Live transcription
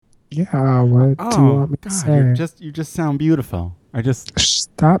Yeah, what do you Oh want me to God, say? you just sound beautiful. I just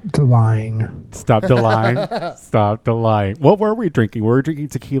Stop the lying. Stop the line. Stop the line. What were we drinking? Were we drinking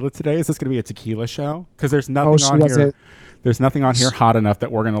tequila today? Is this going to be a tequila show? Because there's Oh, nothing she on here. wasn't. There's nothing on here hot enough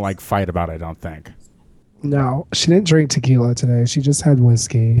that we're going to like fight about. I don't think. No, she didn't drink tequila today. She just had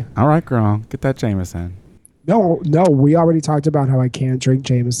whiskey. All right, girl, get that Jameson. No, we already talked about how I can't drink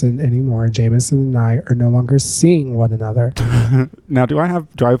Jameson anymore. Jameson and I are no longer seeing one another. Now, do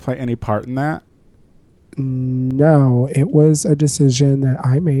I play any part in that? No, it was a decision that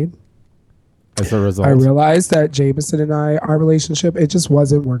I made. As a result, I realized that Jameson and our relationship, it just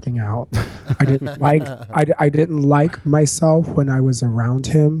wasn't working out. I didn't like myself when I was around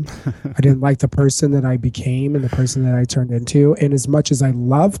him. I didn't like the person that I became and the person that I turned into. And as much as I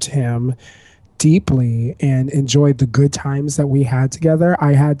loved him deeply and enjoyed the good times that we had together,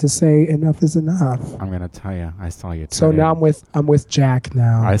 I had to say enough is enough. I'm gonna tell you, I saw you. So now I'm with Jack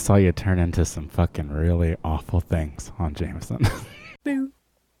now. I saw you turn into some fucking really awful things on Jameson. Boo,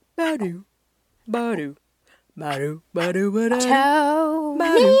 ba-doo, ba-doo, ba-doo, ba-doo, ba-doo,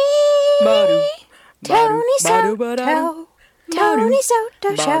 Tony, ba-doo, Tony ba-doo, Soto, Tony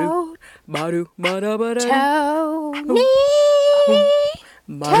Soto Show, ba-doo, ba-da, ba-da, Tony,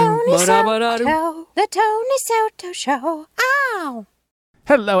 Tony Soto, the Tony Soto Show. Ow!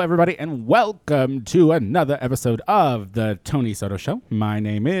 Hello, everybody, and welcome to another episode of the Tony Soto Show. My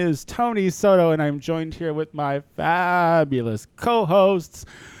name is Tony Soto, and I'm joined here with my fabulous co-hosts.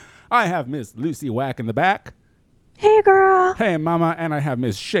 I have Miss Lucy Wack in the back. Hey, girl. Hey, mama. And I have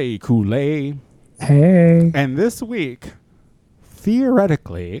Miss Shay Kool-Aid. Hey. And this week,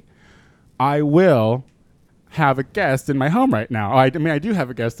 theoretically, I will have a guest in my home right now. I mean, I do have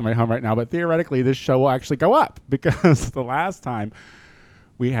a guest in my home right now, but theoretically, this show will actually go up because the last time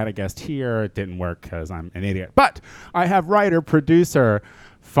we had a guest here, it didn't work because I'm an idiot. But I have writer, producer,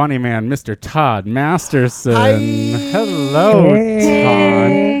 funny man, Mr. Todd Masterson. Hi. Hello,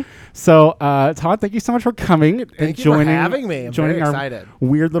 Hey. Todd. So, Todd, thank you so much for coming Thank you for having me. I'm joining very our excited.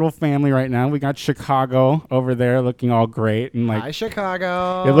 weird little family right now. We got Chicago over there looking all great and like Hi,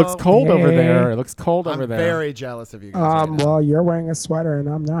 Chicago. it looks cold over Hey. there. It looks cold over I'm there. very jealous of you guys. right now. Well, you're wearing a sweater and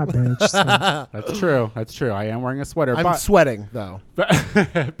I'm not, bitch. So. That's true. That's true. I am wearing a sweater, I'm but sweating though.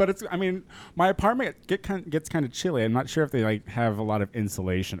 but it's. I mean, my apartment gets kind of chilly. I'm not sure if they like have a lot of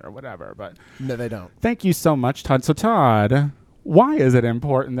insulation or whatever. But No, they don't. thank you so much, Todd. So, Todd, why is it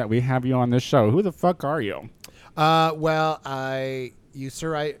important that we have you on this show? Who the fuck are you? Well, I used to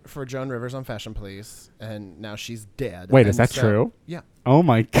write for Joan Rivers on Fashion Police, and now she's dead. Wait, And is that so- true? Yeah. Oh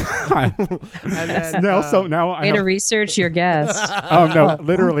my god! And then, no, so now I Way know. to research your guest. Oh no!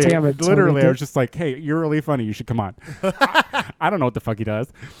 Literally, Damn it, Tony. literally, I was just like, "Hey, you're really funny. You should come on." I don't know what the fuck he does.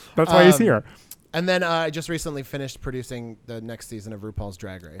 That's why he's here. And then I just recently finished producing the next season of RuPaul's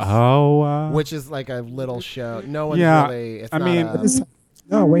Drag Race, Oh, which is like a little show. No one Yeah, really. It's I not mean- a- What is-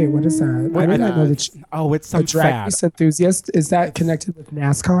 No, wait, what is that? Wait, I did I not know that you, oh, it's a some drag fad. race enthusiast. Is that connected with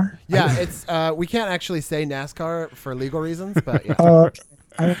NASCAR? yeah, it's we can't actually say NASCAR for legal reasons, but yeah, Okay,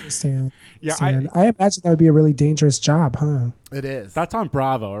 I understand. Yeah, I imagine that would be a really dangerous job, huh? it is. That's on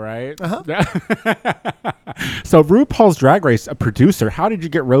Bravo, right? Uh-huh. So RuPaul's Drag Race, a producer. How did you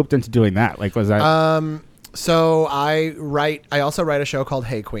get roped into doing that? Like, was that? So I also write a show called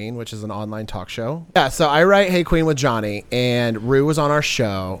Hey Queen, which is an online talk show. Yeah, so I write Hey Queen with Johnny, and Rue was on our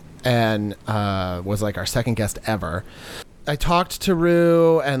show and was like our second guest ever. I talked to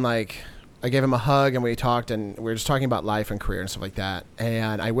Rue and like I gave him a hug and we talked and we were just talking about life and career and stuff like that.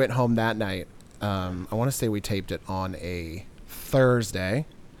 And I went home that night. I want to say we taped it on a Thursday.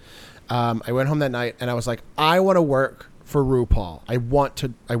 I went home that night and I was like, I want to work for RuPaul. I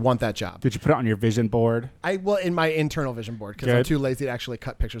want that job. Did you put it on your vision board? Well, in my internal vision board because I'm Good. too lazy to actually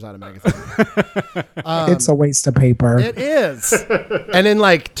cut pictures out of magazines. It's a waste of paper. It is. And in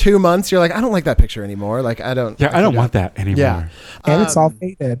like 2 months, you're like, I don't like that picture anymore. Like, I don't. Yeah, I don't want that anymore. Yeah. And it's all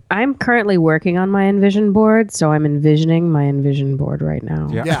faded. I'm currently working on my envision board, so I'm envisioning my envision board right now.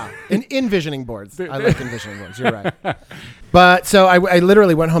 Yeah. Yeah. And envisioning boards. I like envisioning boards. You're right. But so I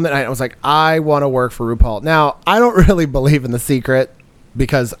literally went home that night. And I was like, I want to work for RuPaul. Now, I don't really believe in The Secret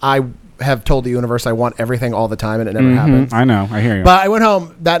because I have told the universe I want everything all the time and it never happens. I know. I hear you. But I went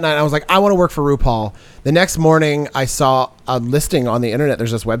home that night and I was like, I want to work for RuPaul. The next morning, I saw a listing on the internet.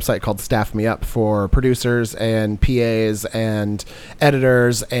 There's this website called Staff Me Up for producers and PAs and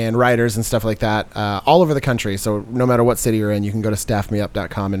editors and writers and stuff like that all over the country. So no matter what city you're in, you can go to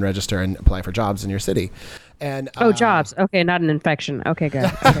staffmeup.com and register and apply for jobs in your city. And jobs. Okay, not an infection. Okay,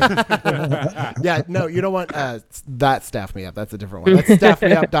 good. Yeah, no, you don't want that Staff Me Up. That's a different one. That's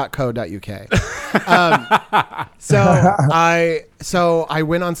staffmeup.co.uk. So I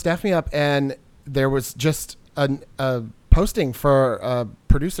went on Staff Me Up, and there was just a posting for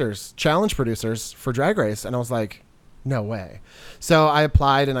challenge producers for Drag Race, and I was like, no way. So I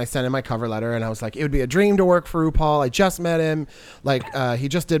applied and I sent in my cover letter, and I was like, it would be a dream to work for RuPaul. I just met him. Like, he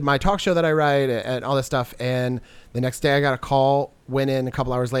just did my talk show that I write and all this stuff. And the next day I got a call, went in a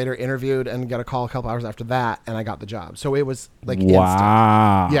couple hours later, interviewed, and got a call a couple hours after that, and I got the job. So it was like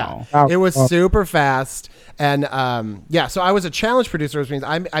wow. instant. Yeah. It was super fast. And so I was a challenge producer, which means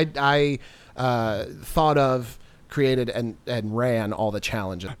I thought of, created, and ran all the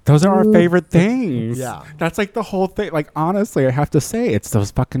challenges. Those are our favorite things. Yeah. That's like the whole thing. Like, honestly, I have to say, it's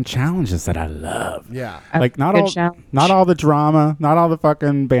those fucking challenges that I love. Yeah. Like, not Good all challenge. not all the drama, not all the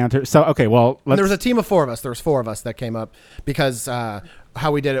fucking banter. So, okay, well, And there was a team of 4 of us. There was 4 of us that came up because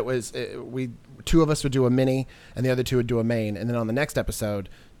how we did it was 2 of us would do a mini and the other 2 would do a main. And then on the next episode,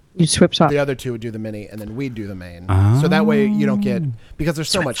 You swip swap. the other 2 would do the mini, and then we'd do the main. So that way you don't get, because there's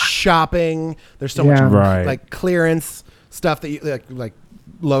so much shopping, there's so much Right. like clearance stuff that you like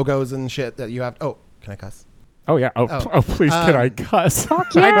logos and shit that you have. Oh, can I cuss? Oh, yeah. Oh, please, can I cuss?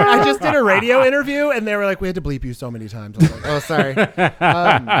 I just did a radio interview, and they were like, we had to bleep you so many times. I was like, oh, sorry.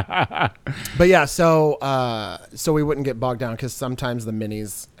 But yeah, so we wouldn't get bogged down, because sometimes the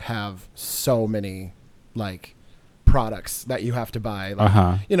minis have so many like products that you have to buy.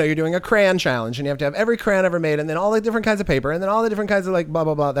 Like, you're doing a crayon challenge, and you have to have every crayon ever made, and then all the different kinds of paper, and then all the different kinds of like blah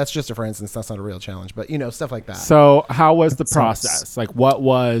blah blah. That's just a for instance. That's not a real challenge, but stuff like that. So, how was the process? Like, what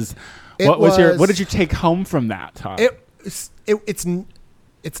did you take home from that, Todd? It's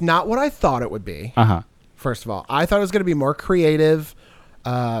not what I thought it would be. First of all, I thought it was going to be more creative,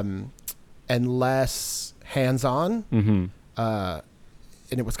 and less hands-on.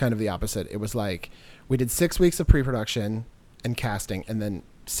 And it was kind of the opposite. It was like, we did 6 weeks of pre-production and casting, and then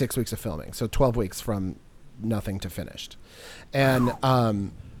 6 weeks of filming. So 12 weeks from nothing to finished. And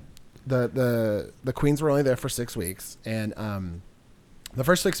the queens were only there for 6 weeks. And the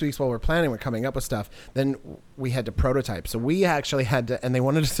first 6 weeks while we're planning, we're coming up with stuff. Then we had to prototype. So we actually had to, and they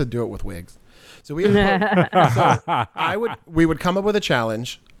wanted us to do it with wigs. So we would come up with a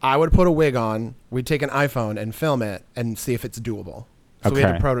challenge. I would put a wig on. We'd take an iPhone and film it and see if it's doable. So we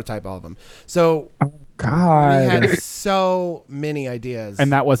had to prototype all of them. So God, we had so many ideas.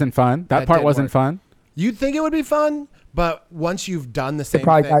 And that wasn't fun? That part wasn't fun? You'd think it would be fun, but once you've done the same it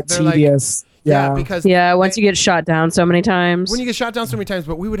probably thing, got they're tedious. like, because once you get shot down so many times. when you get shot down so many times,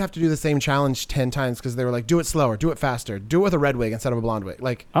 but we would have to do the same challenge 10 times because they were like, do it slower, do it faster, do it with a red wig instead of a blonde wig.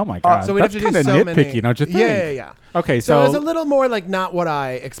 Like, oh my God. so we'd have That's to do kind of so nitpicky, many. don't you think? Yeah. Okay, So it so was a little more like not what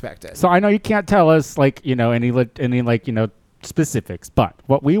I expected. I know you can't tell us like, any specifics, but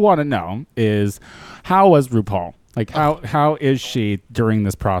what we want to know is, how was RuPaul? Like, how is she during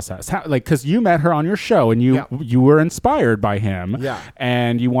this process? How, like, because you met her on your show, and you were inspired by him,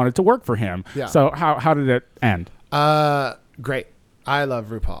 and you wanted to work for him. Yeah. So how did it end? Great. I love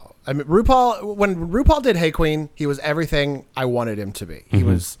RuPaul. I mean, when RuPaul did Hey Queen, he was everything I wanted him to be. He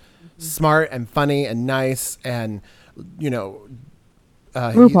was smart and funny and nice, and RuPaul.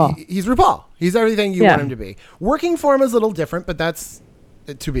 He's RuPaul. He's everything you want him to be. Working for him is a little different, but that's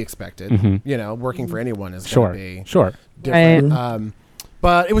to be expected. Working for anyone is going to be different. Right.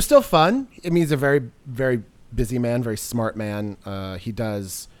 But it was still fun. I mean, he's a very, very busy man, very smart man. He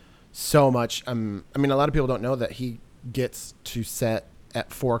does so much. I mean, a lot of people don't know that he gets to set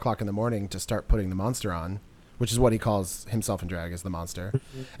at 4:00 in the morning to start putting the monster on, which is what he calls himself in drag, as the monster.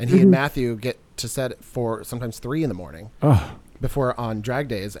 And he and Matthew get to set it for sometimes 3 in the morning before on drag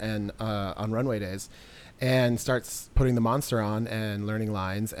days and on runway days, and starts putting the monster on and learning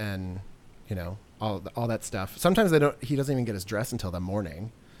lines and all that stuff. Sometimes he doesn't even get his dress until the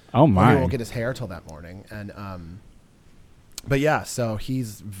morning. Oh my! He won't get his hair till that morning. And but yeah, so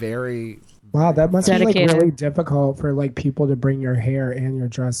he's very wow. That must dedicated. be like really difficult for like people to bring your hair and your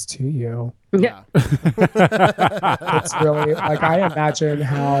dress to you. yeah. It's really like, I imagine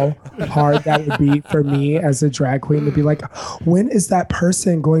how hard that would be for me as a drag queen to be like, when is that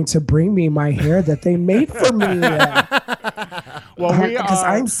person going to bring me my hair that they made for me? Well, we Because are.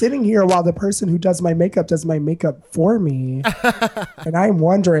 I'm sitting here while the person who does my makeup for me. And I'm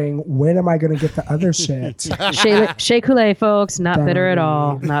wondering, when am I going to get the other shit? Shea Coulee, folks, not That bitter I at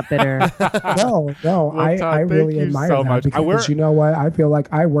all. need. Not bitter. No, Well, I Todd, thank really you admire so that much. because you know what? I feel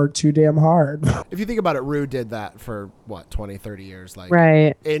like I work too damn hard. If you think about it, Rue did that for what 20, 30 years, like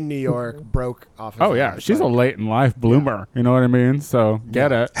Right. in New York, broke off. Of Oh yeah, she's a late in life bloomer. You know what I mean? So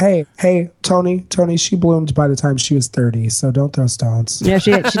get it. Hey, Tony, she bloomed by the time she was 30, so don't throw stones. Yeah,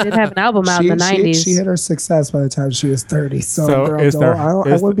 she did have an album out in the 90s. She hit her success by the time she was 30. So, So girl, is there- I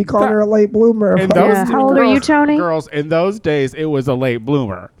is wouldn't be that- calling her a late bloomer. In Yeah, how old are you, Tony? Girls, in those days, it was a late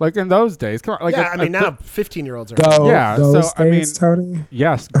bloomer. Like in those days, come on. Like Yeah, I mean now 15-year-olds are. Yeah, those so, I days, Tony.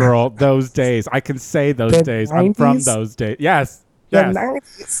 yes, girl, those days. I can say those The days. I'm from 90s? those days. Yes. The Yes.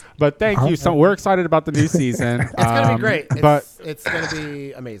 90s. But thank you. So we're excited about the new season. It's gonna be great. But It's gonna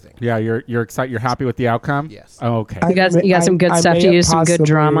be amazing. yeah, you're excited. You're happy with the outcome. Yes. Oh, okay. You got some good I stuff may to have use, some good possibly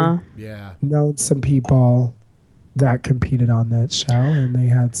drama. Yeah. Known some people that competed on that show, and they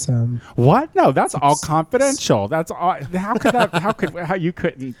had some. What? No, that's all confidential. That's all. How could that? How you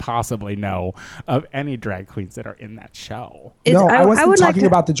couldn't possibly know of any drag queens that are in that show? No, I wasn't would like talking to-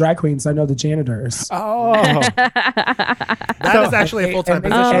 about the drag queens. I know the janitors. Oh, That is actually a full-time And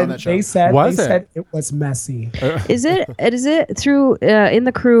position on and that show. they said Was they it? said it was messy. Is it through in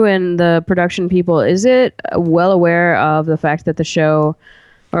the crew and the production people? Is it well aware of the fact that the show,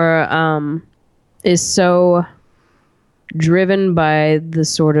 or is so driven by the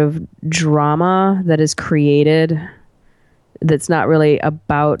sort of drama that is created? That's not really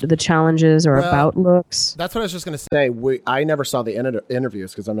about the challenges or Well, about looks. That's what I was just going to say. I never saw the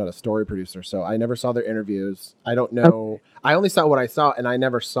interviews because I'm not a story producer, so I never saw their interviews. I don't know. I only saw what I saw, and I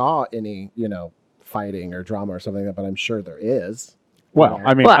never saw any, fighting or drama or something like that. But I'm sure there is. well,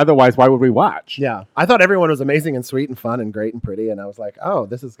 I mean, Well- otherwise, why would we watch? Yeah, I thought everyone was amazing and sweet and fun and great and pretty, and I was like, oh,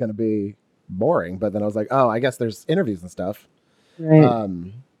 this is going to be boring. But then I was like, oh, I guess there's interviews and stuff.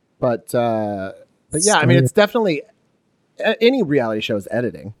 Right. But yeah, I mean, it's definitely any reality show is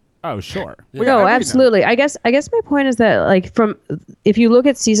editing. Oh, sure. No, absolutely. I guess my point is that, like, if you look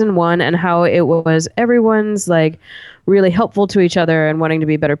at season 1 and how it was, everyone's like really helpful to each other and wanting to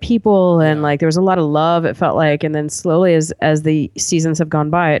be better people, and like there was a lot of love, it felt like, and then slowly as the seasons have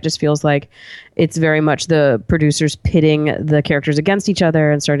gone by, it just feels like it's very much the producers pitting the characters against each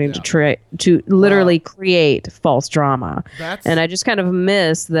other and starting to literally create false drama. And I just kind of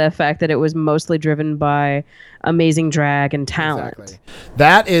miss the fact that it was mostly driven by amazing drag and talent. Exactly.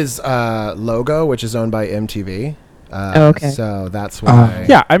 That is Logo, which is owned by MTV. Okay. So that's why.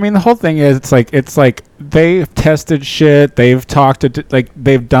 Yeah, I mean, the whole thing is it's like they've tested shit. They've talked to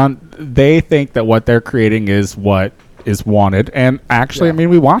they think that what they're creating is what is wanted, and actually, I mean,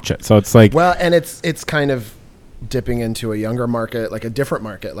 we watch it, so it's like, Well, and it's kind of dipping into a younger market, like a different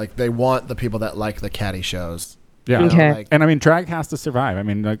market. Like they want the people that like the catty shows. yeah. Okay. Like, And I mean, drag has to survive. I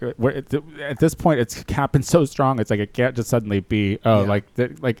mean, like at this point, it's happened so strong. It's like it can't just suddenly be like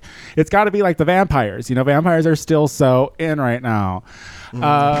it's got to be like the vampires. Vampires are still so in right now.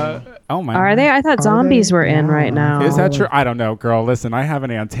 Oh my! Are they? I thought zombies were in right now. Is that true? I don't know, girl. Listen, I have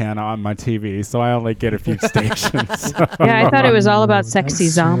an antenna on my TV, so I only get a few stations. Yeah, I thought it was all about sexy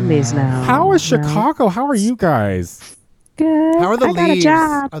zombies now. How is No. Chicago? How are you guys? Good. how are the I got a leaves?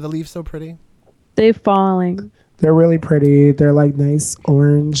 job. Are the leaves so pretty? They're falling. They're really pretty. They're like nice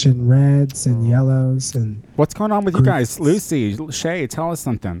orange and reds and yellows and. What's going on with you guys? Lucy, Shay, tell us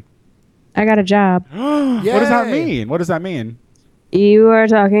something. I got a job. What does that mean? What does that mean? You are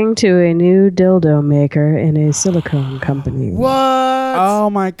talking to a new dildo maker in a silicone company. What? Oh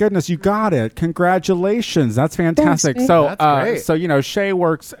my goodness, you got it! Congratulations, that's fantastic. Thanks, So, That's great. so Shay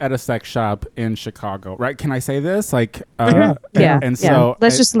works at a sex shop in Chicago, right? Can I say this? Like, Yeah. and yeah. so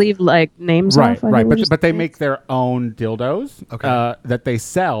Let's just leave like names right, off. I right. think we're But just- but they make their own dildos, that they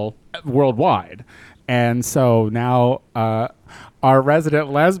sell worldwide, and so now our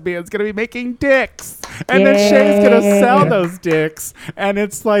resident lesbian's gonna be making dicks, and then Shay's gonna sell those dicks, and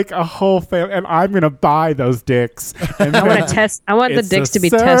it's like a whole family, and I'm gonna buy those dicks. And I want to test. I want the it's dicks a to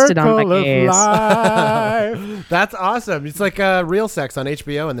be tested on my circle of gays. life. That's awesome. It's like Real Sex on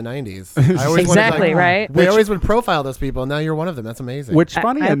HBO in the 90s. I always wanted, Exactly, right? We always would profile those people. Now you're one of them. That's amazing. Which,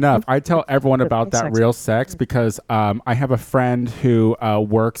 funny enough, I tell everyone about real that sex. Real Sex because I have a friend who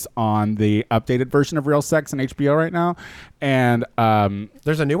works on the updated version of Real Sex on HBO right now, and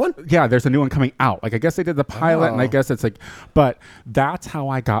There's a new one? yeah, there's a new one coming out. Like, I guess they did the pilot, and I Oh. guess it's like, but that's how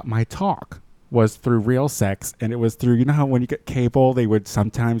I got my talk, was through Real Sex, and it was through, how when you get cable, they would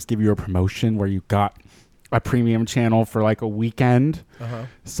sometimes give you a promotion where you got a premium channel for like a weekend.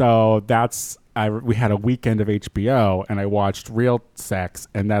 So that's we had a weekend of HBO, and I watched Real Sex,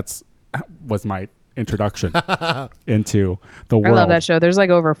 and was my introduction into the world. I love that show. There's like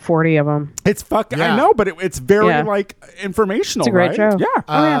over 40 of them. It's fucking. Yeah. I know, but it's very Yeah. like informational. It's a great right? show.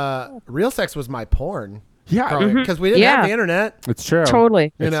 Yeah, Real Sex was my porn. yeah, Because we didn't have Yeah. the internet. it's true.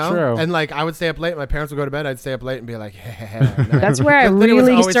 Totally. You It's know, true. and like I would stay up late. My parents would go to bed. I'd stay up late and be like, That's where I But then it was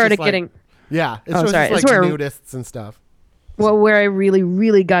really always started just, like, getting. yeah. It's Oh, just sorry. like It's where- nudists and stuff. Well, where I really,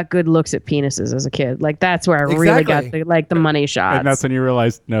 really got good looks at penises as a kid. Like that's where I really got Exactly. the money shots. And that's when you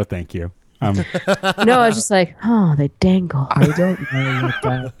realize, no, thank you. No, I was just like, oh, they dangle. I don't know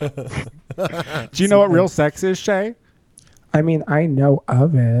what that. Do you know what real sex is, Shay? I mean, I know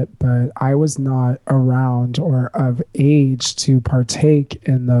of it, but I was not around or of age to partake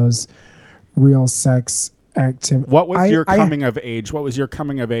in those real sex activities. What was your coming of age? What was your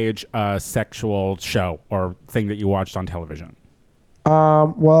coming of age sexual show or thing that you watched on television?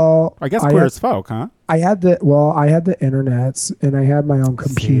 Well, I guess Queer as Folk, huh? I had the internet, and I had my own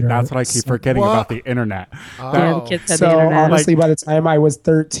computer. See, that's what I keep forgetting about the internet. Yeah, the kids had So the internet. honestly, by the time I was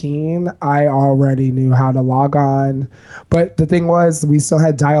 13, I already knew how to log on. But the thing was, we still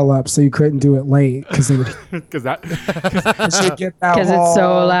had dial-up, so you couldn't do it late because it would Because that get that Because it's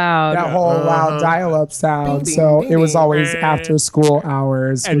so loud. that whole loud dial-up sound. Ding, So ding, it was ding. always after school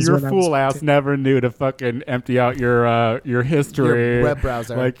hours. and was your when I was fool ass never knew to fucking empty out your history, Your web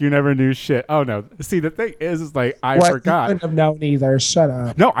browser. Like you never knew shit. Oh no! See, the thing is like I What? You forgot. couldn't have known either. Shut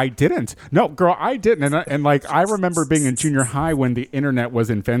up. No, I didn't. No, girl, I didn't. And like I remember being in junior high when the internet was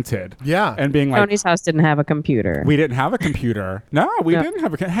invented. Yeah. and being like, Tony's house didn't have a computer. we didn't have a computer. No, we No. didn't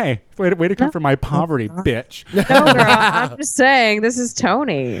have a. Hey, way to come from my poverty, bitch. No, girl, I'm just saying this is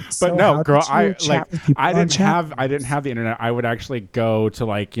Tony. But So no, how girl, did you I chat like with people I on didn't chat? have the internet. I would actually go to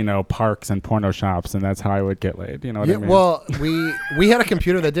like parks and porno shops, and that's how I would get laid. You know what Yeah, I mean? well, we had a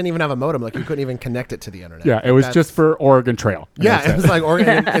computer that didn't even have a modem. Like you couldn't even connect it to the internet. yeah, it was That's- just for Oregon Trail. And Yeah, that's it was like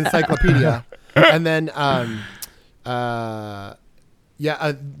Oregon Encyclopedia, and then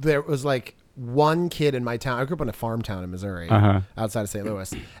there was like one kid in my town. I grew up in a farm town in Missouri, outside of St.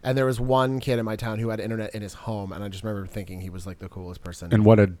 Louis, and there was one kid in my town who had internet in his home, and I just remember thinking he was like the coolest person. And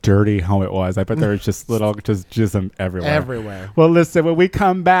what a dirty home it was. I bet there was just little just jism everywhere. Everywhere. Well, listen, when we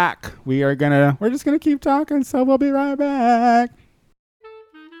come back, we're just gonna keep talking, so we'll be right back.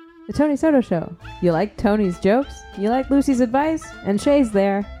 The Tony Soto Show. You like Tony's jokes? You like Lucy's advice? And Shay's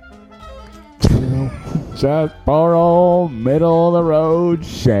there. Just borrow middle of the road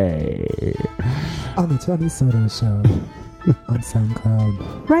Shay. On the Tony Soto Show on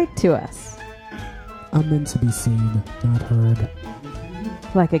SoundCloud. Write to us. I'm meant to be seen, not heard.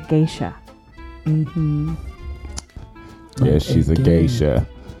 Like a geisha. Mm-hmm. Yes, she's a geisha.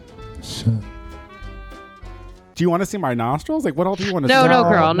 Shut. Do you want to see my nostrils? Like, what else do you want to No, see? no, No,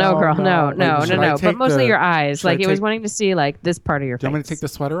 girl, no, no, girl, no, no. no, Like, no, should I no. take But mostly the- your eyes. should I Like he was take- wanting to see like this part of your Do you want me face. to take the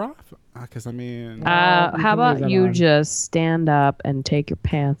sweater off? Because I mean, How can leave about that you on. just stand up and take your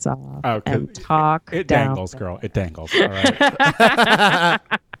pants off Oh, 'cause and talk it down. dangles, girl. It dangles. All right.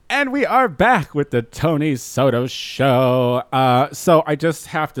 And we are back with the Tony Soto Show. So I just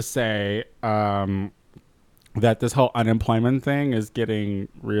have to say that this whole unemployment thing is getting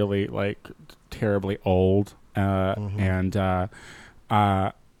really like terribly old, and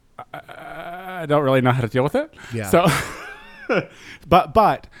I don't really know how to deal with it. Yeah. So.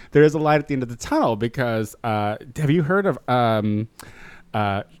 but there is a light at the end of the tunnel because have you heard of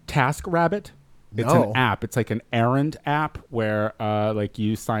TaskRabbit? It's No. an app. It's like an errand app where like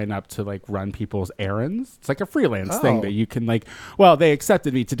you sign up to like run people's errands. It's like a freelance thing Oh. that you can like. Well, they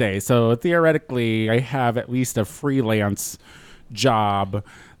accepted me today, so theoretically, I have at least a freelance job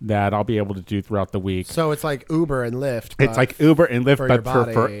that I'll be able to do throughout the week. So it's like Uber and Lyft. It's like Uber and Lyft, for but your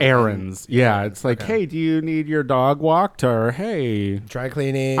for body errands. Yeah, yeah, it's like, okay. hey, do you need your dog walked? Or hey, dry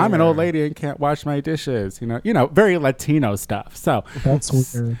cleaning. I'm an or- old lady and can't wash my dishes. You know, very Latino stuff. So That's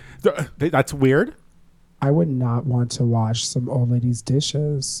weird. that's weird. I would not want to wash some old lady's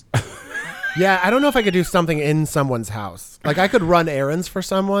dishes. Yeah, I don't know if I could do something in someone's house. Like I could run errands for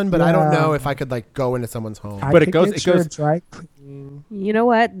someone, but I don't Yeah. know if I could like go into someone's home. I But it could goes- get it your goes- dry cleaning. You know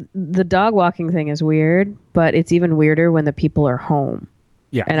what? The dog walking thing is weird, but it's even weirder when the people are home.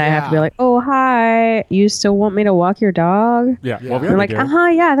 Yeah. And I have to be Yeah. like, oh, hi. You still want me to walk your dog? yeah. Yeah. Well, we They're already like,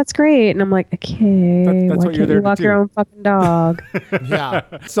 do. yeah, that's great. And I'm like, okay, That's why what you're can't there you to walk your do. own fucking dog? Yeah.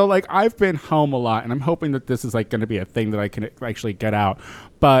 So like I've been home a lot, and I'm hoping that this is like going to be a thing that I can actually get out.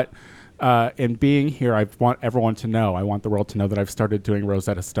 But in being here, I want everyone to know. I want the world to know that I've started doing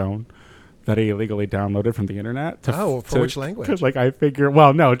Rosetta Stone, that I illegally downloaded from the internet. For which language? Because like I figure,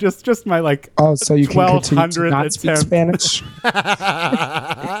 well, no, just my like. Oh, so you can continue to 1200th not speak attempt. Spanish?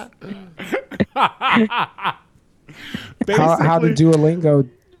 How the Duolingo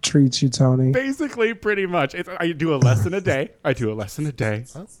treats you, Tony? Basically, pretty much. I do a lesson a day.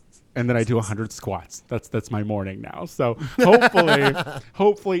 And then I do 100 squats. That's my morning now. So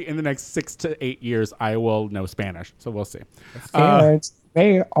hopefully in the next 6 to 8 years, I will know Spanish. So we'll see. And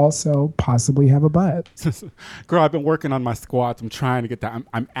may also possibly have a butt. Girl, I've been working on my squats. I'm trying to get that.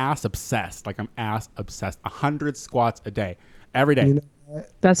 I'm ass obsessed. Like I'm ass obsessed. 100 squats a day, every day. You know what?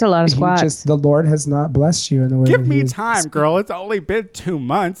 That's a lot of squats. The Lord has not blessed you in the way. Give that me he has time, girl. It's only been 2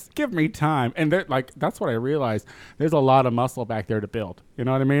 months. Give me time. And that's what I realized. There's a lot of muscle back there to build. You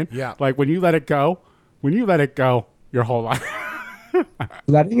know what I mean? Yeah. Like when you let it go, your whole life.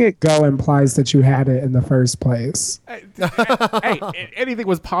 Letting it go implies that you had it in the first place. Hey, anything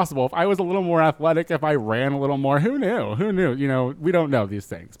was possible. If I was a little more athletic, if I ran a little more, who knew? You know, we don't know these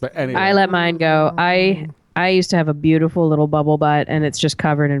things. But anyway. I let mine go. I used to have a beautiful little bubble butt, and it's just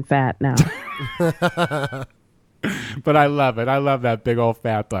covered in fat now. But I love it. I love that big old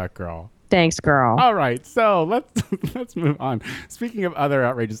fat butt, girl. Thanks, girl. All right, so let's move on. Speaking of other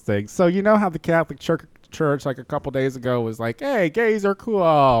outrageous things, so you know how the Catholic Church like a couple days ago was like, "Hey, gays are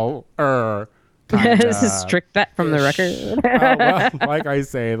cool." Strict that from the record. Well, like I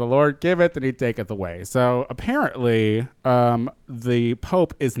say, the Lord giveth and He taketh away. So apparently, the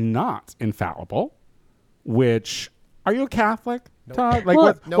Pope is not infallible. Which are you a Catholic, Todd? Like,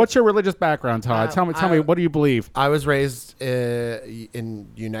 what's your religious background, Todd? Tell me, what do you believe? I was raised in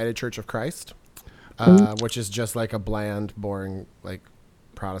United Church of Christ, which is just like a bland, boring, like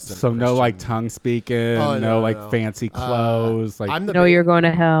Protestant. So no Christian. like tongue speaking, no fancy clothes. You're going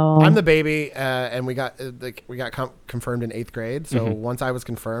to hell. I'm the baby, and we got confirmed in 8th grade. So once I was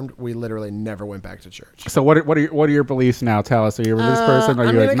confirmed, we literally never went back to church. So what are your beliefs now? Tell us. Are you a religious person?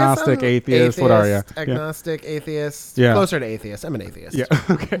 Are you agnostic, atheist? What are you? Agnostic, atheist. Yeah. Closer to atheist. I'm an atheist. Yeah.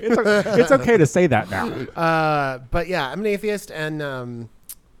 Okay. It's okay to say that now. But yeah, I'm an atheist, and I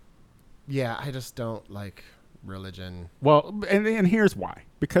just don't like religion. Well, and here's why.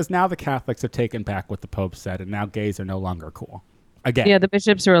 Because now the Catholics have taken back what the Pope said, and now gays are no longer cool. Again. Yeah, the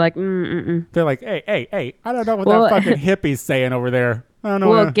bishops were like, mm-mm. They're like, hey, I don't know what that fucking hippie's saying over there. I don't know.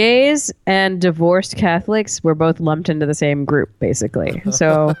 Well, gays and divorced Catholics were both lumped into the same group, basically.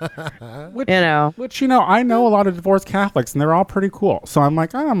 So, Which I know a lot of divorced Catholics, and they're all pretty cool. So I'm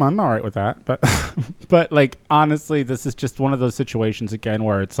like, I'm all right with that. But like, honestly, this is just one of those situations again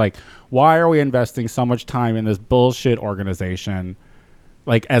where it's like, why are we investing so much time in this bullshit organization,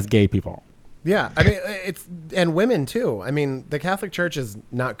 like as gay people? Yeah, I mean, and women too. I mean, the Catholic Church is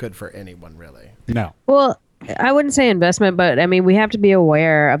not good for anyone, really. No. Well, I wouldn't say investment, but I mean, we have to be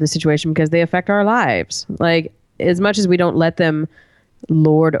aware of the situation because they affect our lives. Like, as much as we don't let them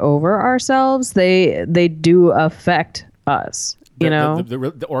lord over ourselves, they do affect us. You know,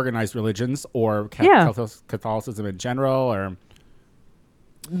 the organized religions or Catholicism in general, or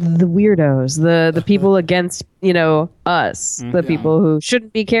the weirdos, the people against, us, the people who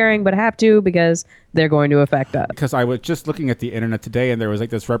shouldn't be caring but have to because they're going to affect us. Because I was just looking at the internet today, and there was like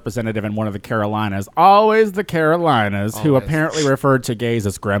this representative in one of the Carolinas, always the Carolinas, who apparently referred to gays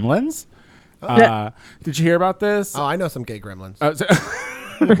as gremlins. Did you hear about this? Oh, I know some gay gremlins.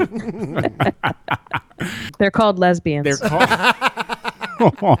 They're called lesbians. They're called.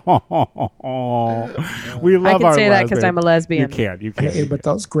 We love. I can say that because I'm a lesbian. You can. Hey, but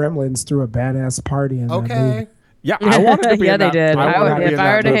those gremlins threw a badass party in that movie. Yeah, I wanted to be. Yeah, they did. If I were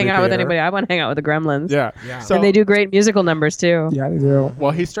to hang out with anybody, I want to hang out with the Gremlins. Yeah. So, and they do great musical numbers too. Yeah, they do.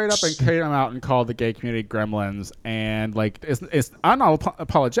 Well, he straight up and came out and called the gay community gremlins, and like it's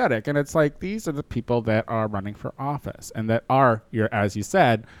unapologetic, and it's like these are the people that are running for office and that are, as you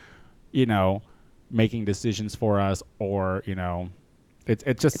said, making decisions for us, or it's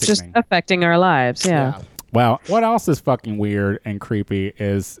just affecting our lives. Yeah. Well, what else is fucking weird and creepy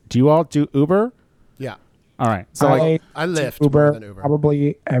is, do you all do Uber? Yeah. All right. So I Lyft Uber, more than Uber.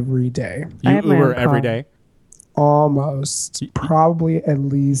 probably every day. You Uber every day? Almost. Probably at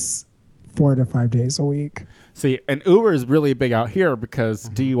least 4 to 5 days a week. See, and Uber is really big out here because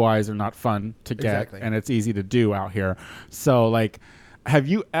DUIs are not fun to get, and it's easy to do out here. So, like, have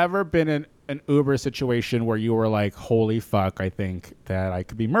you ever been in an Uber situation where you were like, holy fuck, I think that I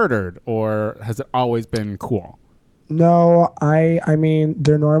could be murdered? Or has it always been cool? No, I mean,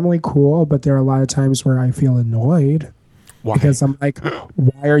 they're normally cool, but there are a lot of times where I feel annoyed. Why? Because I'm like,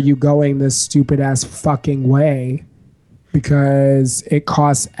 why are you going this stupid ass fucking way? Because it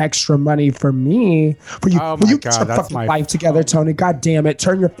costs extra money for me. For you, oh will you God, get your fucking life together, Tony? God damn it!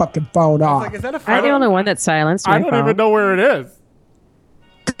 Turn your fucking phone off. Like, is that a I'm the only one that's silenced. I don't even know where it is.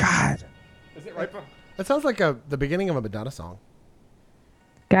 God. Is it right? That sounds like the beginning of a Madonna song.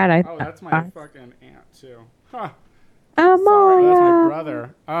 God, Oh, that's my fucking aunt too. Huh. I'm Sorry, that's my all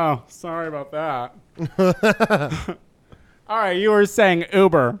brother. Oh, sorry about that. All right, you were saying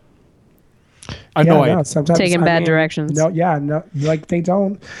Uber. Annoyed. Yeah, no, sometimes Taking bad directions. No, yeah, no, like they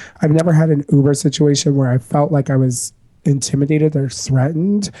don't. I've never had an Uber situation where I felt like I was intimidated or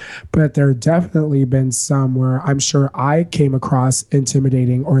threatened, but there definitely been some where I'm sure I came across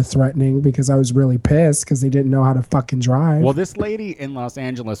intimidating or threatening because I was really pissed because they didn't know how to fucking drive. Well, this lady in Los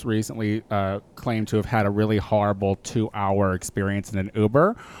Angeles recently claimed to have had a really horrible 2-hour experience in an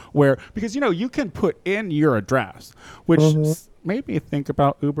Uber where, because, you know, you can put in your address, which made me think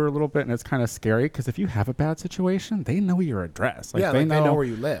about Uber a little bit, and it's kind of scary because if you have a bad situation, they know your address. Like, they know where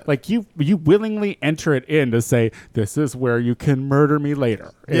you live. Like you willingly enter it in to say, this is where you can murder me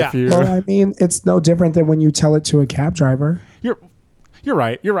later. Yeah. If you, Well, I mean, it's no different than when you tell it to a cab driver. You're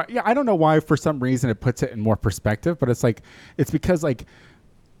right. You're right. Yeah, I don't know why for some reason it puts it in more perspective, but it's like it's because like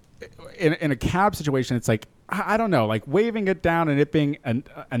in a cab situation, it's like I don't know, like waving it down and it being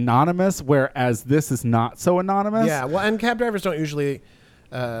anonymous, whereas this is not so anonymous. Yeah, well, and cab drivers don't usually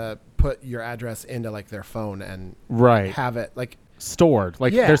put your address into like their phone and have it like stored.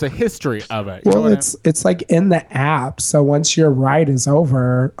 Like there's a history of it. Well, it's like in the app. So once your ride is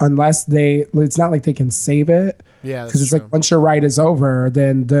over, unless it's not like they can save it. Yeah, because it's like once your ride is over,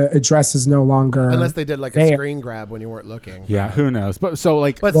 then the address is no longer. Unless they did like a screen grab when you weren't looking. Yeah, who knows? But so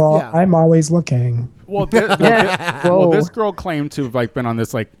like, I'm always looking. Well, this girl claimed to have like been on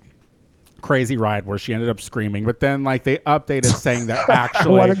this like crazy ride where she ended up screaming, but then like they updated saying that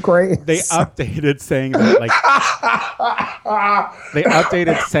actually what a great they updated saying that like they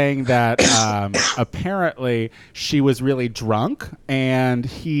updated saying that apparently she was really drunk and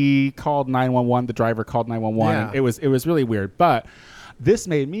he called 911. The driver called 911. Yeah. And it was really weird, but this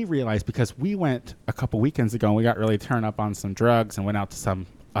made me realize because we went a couple weekends ago and we got really turned up on some drugs and went out to some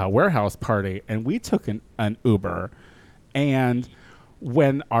warehouse party and we took an Uber, and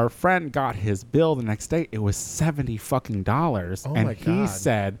when our friend got his bill the next day, it was $70 fucking dollars. Oh and my he God.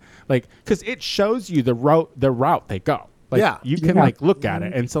 said, like, because it shows you the route they go. Like, you can like look at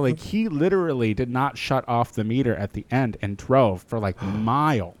it. And so like he literally did not shut off the meter at the end and drove for like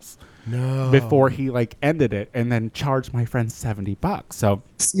miles before he like ended it and then charged my friend $70. So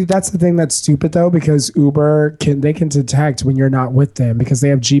see, that's the thing that's stupid though, because Uber can detect when you're not with them because they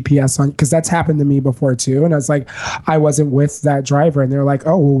have GPS on, because that's happened to me before too. And I was like, I wasn't with that driver, and they're like,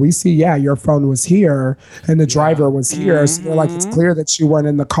 oh well, we see your phone was here and the driver was here, so they're like, it's clear that you weren't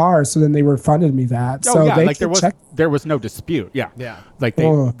in the car, so then they refunded me that. So they like there was no dispute. Like they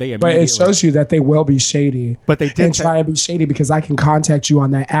immediately, but it shows you that they will be shady, but they did try and be shady because I can contact you on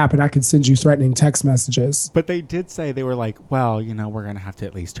that app and I can send you threatening text messages. But they did say, they were like, well, you know, we're gonna have to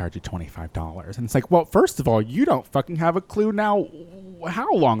at least charge you $25. And it's like, well, first of all, you don't fucking have a clue now how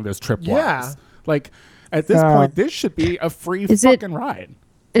long this trip was. Like at this point, this should be a free fucking ride.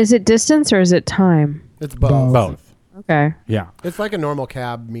 Is it distance or is it time? It's both. Okay. Yeah. It's like a normal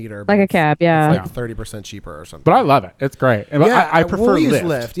cab meter. Like a cab, yeah. It's like 30% cheaper or something. But I love it. It's great. Yeah, I prefer we use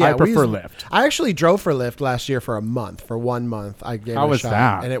Lyft. Yeah, I prefer Lyft. I actually drove for Lyft last year for a month. For 1 month, I gave it a shot.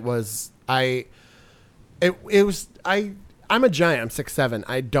 That? And it was I'm a giant. I'm 6'7".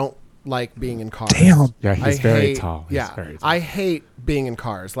 I don't like being in cars. Damn. Yeah, he's very tall. Very tall. I hate being in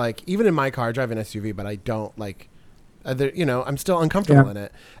cars. Like even in my car, I drive an SUV, but I don't like. I'm still uncomfortable in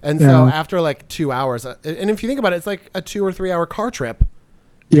it. And so after like 2 hours, and if you think about it, it's like a 2 or 3 hour car trip.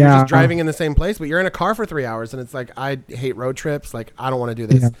 You're just driving in the same place, but you're in a car for 3 hours, and it's like, I hate road trips. Like, I don't want to do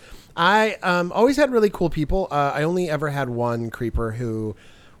this. I always had really cool people. I only ever had one creeper who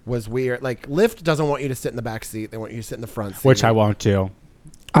was weird. Like, Lyft doesn't want you to sit in the back seat. They want you to sit in the front seat. Which I won't do.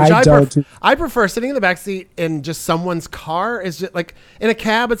 I prefer sitting in the back seat in just someone's car. Is just like in a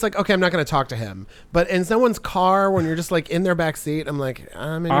cab, it's like, okay, I'm not going to talk to him. But in someone's car, when you're just like in their back seat, I'm like,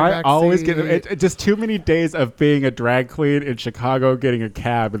 I'm in your back seat. I always get it, just too many days of being a drag queen in Chicago, getting a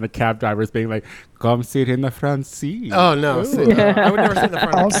cab, and the cab drivers being like, come sit in the front seat. Oh no, I would never sit in the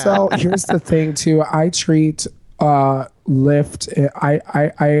front. Also, here's the thing too. I treat Lyft.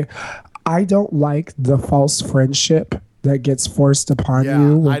 I don't like the false friendship that gets forced upon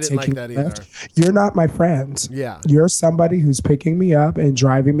you when taking Lyft. You're not my friend. Yeah. You're somebody who's picking me up and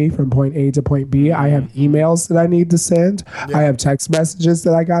driving me from point A to point B. I have emails that I need to send. I have text messages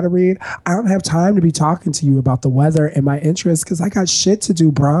that I got to read. I don't have time to be talking to you about the weather and my interests because I got shit to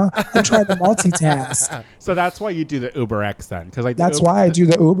do, bruh. I'm trying to multitask. So that's why you do the Uber X then, because like That's why I do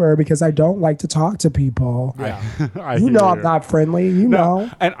the Uber, because I don't like to talk to people. I You hear know I'm not friendly. You know.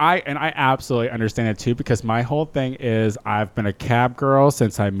 And I absolutely understand it too, because my whole thing is I've been a cab girl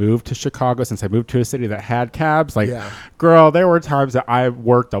since I moved to Chicago, since I moved to a city that had cabs. Like, girl, there were times that I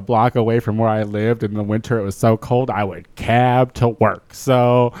worked a block away from where I lived. In the winter, it was so cold, I would cab to work.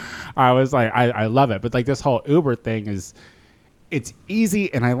 So I was like, I love it. But like this whole Uber thing it's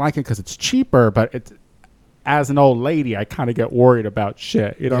easy and I like it because it's cheaper, but it's, as an old lady, I kind of get worried about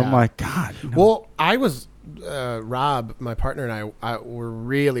shit. You know, I'm like, God. You know. Well, I was, Rob, my partner, and I were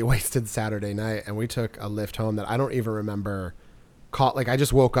really wasted Saturday night, and we took a Lyft home that I don't even remember. Like, I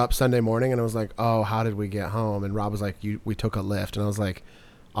just woke up Sunday morning, and I was like, oh, how did we get home? And Rob was like, we took a Lyft. And I was like,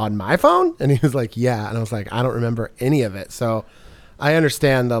 on my phone? And he was like, yeah. And I was like, I don't remember any of it. So I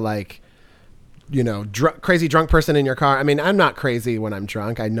understand the, like, you know, crazy drunk person in your car. I mean, I'm not crazy when I'm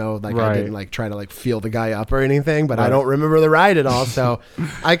drunk. I know, like, I didn't like try to like feel the guy up or anything, but I don't remember the ride at all. So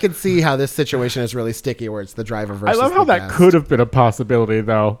I could see how this situation is really sticky, where it's the driver versus. I love how that could have been a possibility,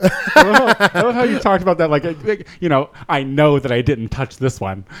 though. I love how you talked about that. Like, you know, I know that I didn't touch this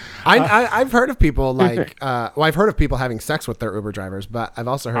one. I've heard of people like, I've heard of people having sex with their Uber drivers, but I've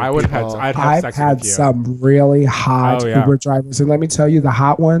also heard I've had some really hot Uber drivers, and let me tell you, the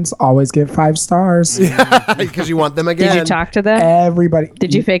hot ones always get 5 stars. Because you want them again. Did you talk to them? Everybody.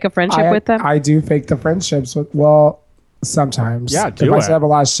 Did you fake a friendship with them? I do fake the friendships with. Well, sometimes. Yeah, if I have a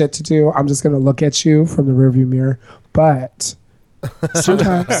lot of shit to do, I'm just gonna look at you from the rearview mirror. But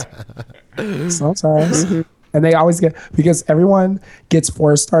sometimes, and they always get, because everyone gets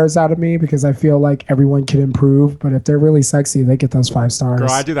 4 stars out of me because I feel like everyone can improve. But if they're really sexy, they get those 5 stars.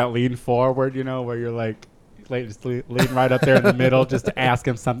 Girl, I do that lean forward, you know, where you're like, just lean right up there in the middle, just to ask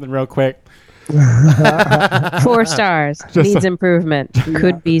him something real quick. 4 stars. Needs improvement.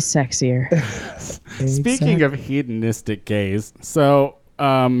 Could be sexier. Speaking of hedonistic gays, so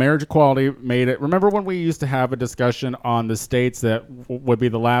marriage equality made it. Remember when we used to have a discussion on the states that would be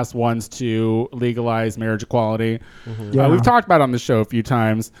the last ones to legalize marriage equality? Mm-hmm. We've talked about it on the show a few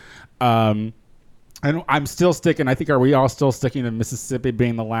times. And I'm still sticking. I think, are we all still sticking to Mississippi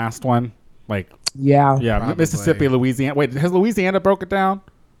being the last one? Like, yeah, probably. Mississippi, Louisiana. Wait, has Louisiana broke it down?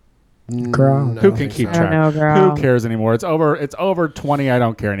 Girl, who can keep track? Know, who cares anymore? It's over 20. I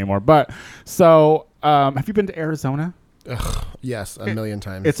don't care anymore. But so, have you been to Arizona? Yes, a million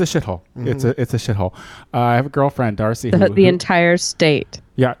times. It's a shithole. Mm-hmm. It's a shithole. I have a girlfriend, Darcy. The entire state.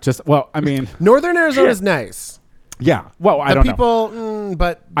 Yeah, I mean, Northern Arizona is nice. Yeah. Well, I don't know.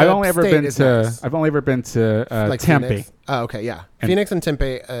 But I've only ever been to like Tempe. Phoenix. Oh, okay, yeah. Phoenix and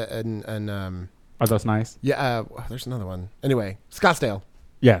Tempe and are those nice? Yeah. There's another one. Anyway, Scottsdale.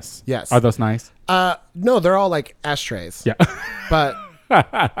 Yes. Are those nice? No, they're all like ashtrays. Yeah. But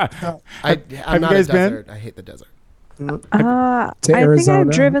I'm not a desert. I hate the desert. I think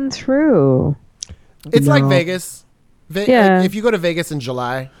I've driven through. It's like Vegas. If you go to Vegas in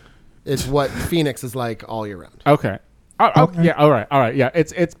July, it's what Phoenix is like all year round. Okay. Okay. Yeah. All right. Yeah.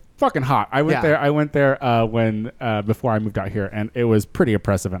 It's fucking hot. I went there when before I moved out here, and it was pretty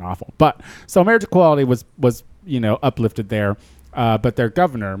oppressive and awful. But so marriage equality was uplifted there. But their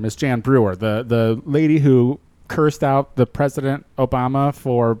governor, Miss Jan Brewer, the lady who cursed out the President Obama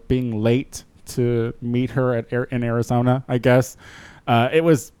for being late to meet her in Arizona, I guess. It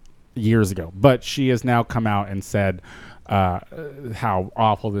was years ago, but she has now come out and said how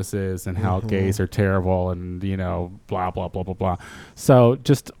awful this is and how gays are terrible and, blah, blah, blah, blah, blah. So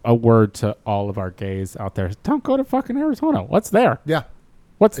just a word to all of our gays out there. Don't go to fucking Arizona. What's there? Yeah.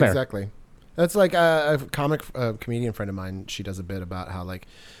 What's there? Exactly. That's like a comedian friend of mine. She does a bit about how like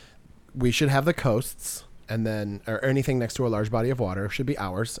we should have the coasts, and then or anything next to a large body of water should be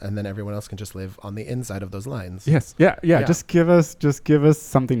ours, and then everyone else can just live on the inside of those lines. Yes. Yeah. Just give us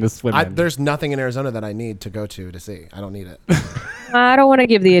something to swim in. There's nothing in Arizona that I need to go to see. I don't need it. I don't want to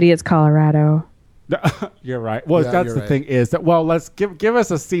give the idiots Colorado. You're right. Well, that's the thing is that, well, let's give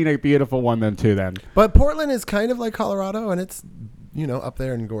us a scenic, beautiful one then too then. But Portland is kind of like Colorado, and it's up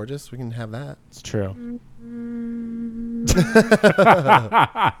there and gorgeous. We can have that. It's true.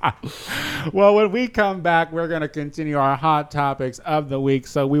 Well, when we come back, we're going to continue our hot topics of the week.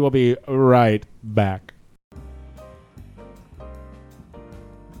 So we will be right back.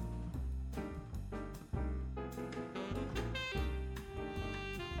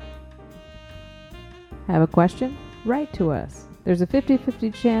 Have a question? Write to us. There's a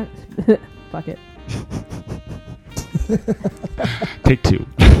 50-50 chance. Fuck it. Take 2.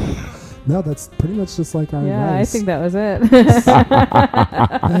 No, that's pretty much just like our advice. I think that was it.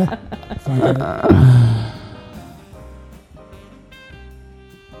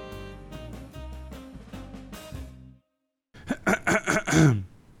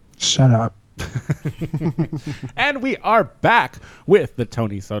 Shut up. And we are back with the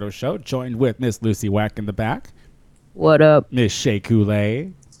Tony Soto Show, joined with Miss Lucy Wack in the back, What up? Miss Shea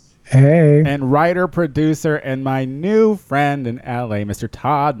Coulee, Hey. and writer, producer, and my new friend in LA, Mr.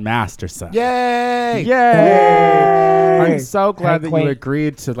 Todd Masterson. Yay! Yay! I'm so glad Hey, that you Queen.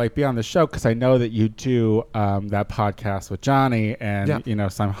 agreed to be on the show because I know that you do that podcast with Johnny, and Yeah.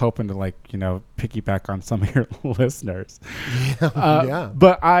 so I'm hoping to piggyback on some of your listeners. Yeah.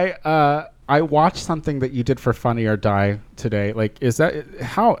 But I watched something that you did for Funny or Die today. Like, is that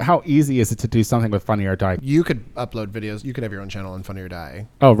how easy is it to do something with Funny or Die? You could upload videos. You could have your own channel on Funny or Die.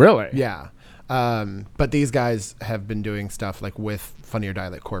 Oh, really? Yeah. But these guys have been doing stuff like with Funny or Die,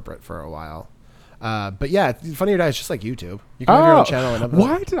 like corporate, for a while. But yeah, Funny or Die is just like YouTube. You can have your own channel and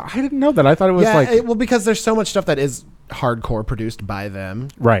upload. I didn't know that. I thought it was well, because there's so much stuff that is hardcore produced by them,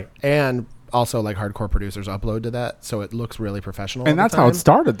 right. and also like hardcore producers upload to that, so it looks really professional. And all the that's how it time.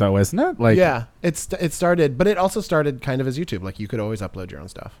 started, though, isn't it? Like, Yeah, it started, but it also started kind of as YouTube. Like you could always upload your own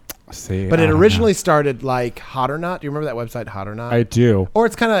stuff. see, But I it don't originally started like Hot or Not. Do you remember that website, Hot or Not? know. I do. Or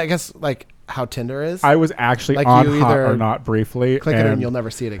it's kind of, I guess, like how Tinder is. I was actually Like on you Hot either or Not briefly. Click it and you'll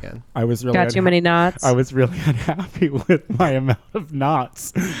never see it again. I was really Got too many knots. I was really unhappy with my amount of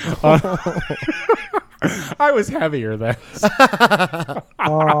knots. I was heavier then.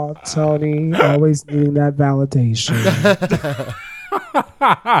 Oh, Tony, always needing that validation.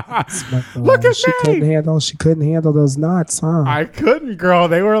 Look at she me! She couldn't handle those knots, huh? I couldn't, girl.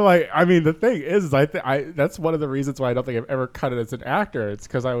 They were like, I mean, the thing is, that's one of the reasons why I don't think I've ever cut it as an actor. It's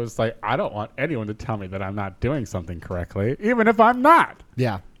because I was like, I don't want anyone to tell me that I'm not doing something correctly, even if I'm not.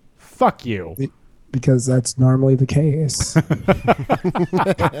 Yeah. Fuck you. Because that's normally the case.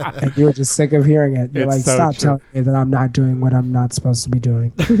 And you were just sick of hearing it. You're It's like, so stop true. telling me that I'm not doing what I'm not supposed to be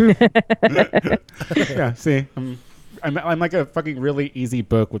doing. Yeah, see, I'm like a fucking really easy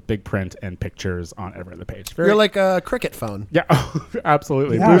book with big print and pictures on every other page. Very- You're like a cricket phone. Yeah,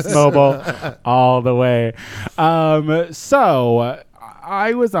 absolutely. Yes. Boost Mobile all the way. So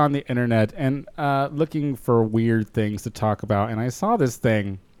I was on the internet and looking for weird things to talk about, and I saw this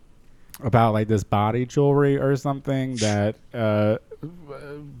thing about like this body jewelry or something that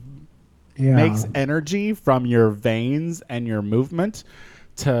Yeah. makes energy from your veins and your movement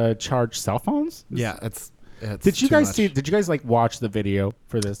to charge cell phones. Yeah, it's Did you too guys much. see? Did you guys like watch the video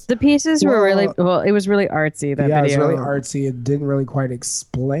for this? The pieces were really Well- it was really artsy. That yeah, video, it was really artsy. It didn't really quite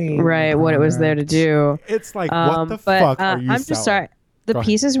explain right? What it was there to do. It's like, what the But fuck are you I'm just selling? sorry. The Go ahead.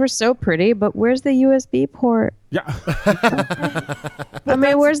 pieces were so pretty, but where's the USB port? Yeah. I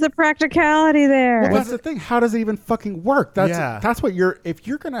mean, where's the practicality there? Well, that's the thing. How does it even fucking work? Yeah. That's what if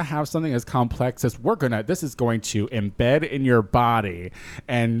you're gonna have something as complex as this is going to embed in your body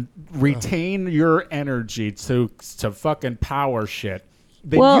and retain your energy to fucking power shit.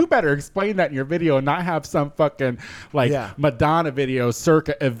 Then Well- you better explain that in your video and not have some fucking Yeah. Madonna video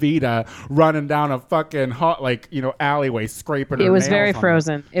circa Evita running down a fucking alleyway scraping her It was nails very on it.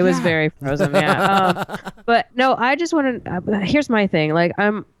 frozen. It was very frozen. Yeah. But no, I just want to. Here's my thing. Like,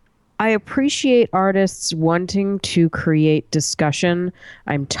 I appreciate artists wanting to create discussion.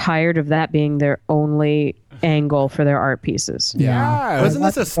 I'm tired of that being their only angle for their art pieces. Yeah. Wasn't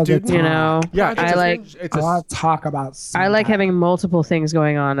this a That's what student? it's- You know. Yeah, I like. it's I a want to talk about. I like having multiple things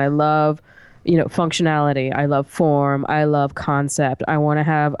going on. I love, functionality. I love form. I love concept. I want to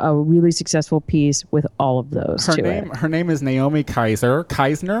have a really successful piece with all of those to it. Her name is Naomi Kisner,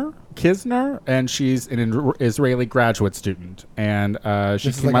 and she's an Israeli graduate student, and she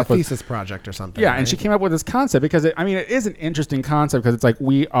This is came like up a with thesis project or something. yeah, right? and she came up with this concept because it is an interesting concept because it's like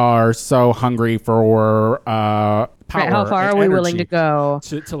we are so hungry for power. Right, how far and are we energy willing to go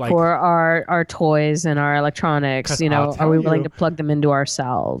to like for our toys and our electronics? 'Cause You I'll know, tell are we you- willing to plug them into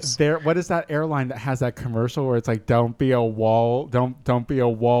ourselves? there? What is that airline that has that commercial where it's like don't be a wall, don't be a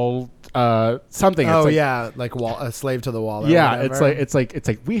wall, something? Oh it's like, yeah, like a slave to the wall. Or yeah, whatever. it's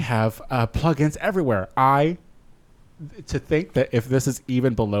like we have plugins everywhere. To think that if this is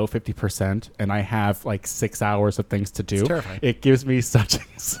even below 50% and I have like 6 hours of things to do, It's terrifying. it gives me such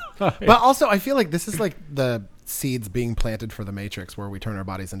anxiety. But also, I feel like this is like the seeds being planted for the Matrix, where we turn our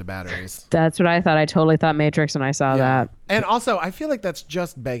bodies into batteries. That's what I thought. I totally thought Matrix when I saw that. And also, I feel like that's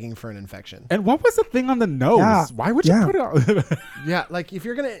just begging for an infection. And what was the thing on the nose? Yeah, Why would you yeah. put it on? Yeah, like if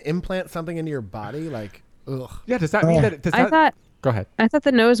you're gonna implant something into your body, like, ugh. Yeah, does that mean that? Go ahead. I thought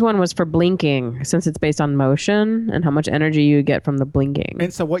the nose one was for blinking, since it's based on motion and how much energy you get from the blinking.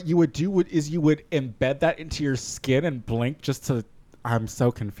 And so what you would do is you would embed that into your skin and blink just to. I'm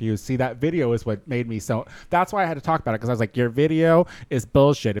so confused. See, that video is what made me so. That's why I had to talk about it because I was like, your video is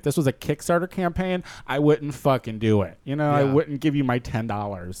bullshit. If this was a Kickstarter campaign, I wouldn't fucking do it. I Yeah. wouldn't give you my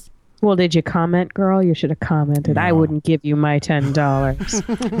 $10. Well, did you comment, girl? You should have commented. I No. wouldn't give you my $10.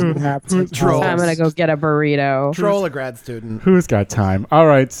 You have to Troll. I'm gonna go get a burrito. Troll a grad student. Who's got time? All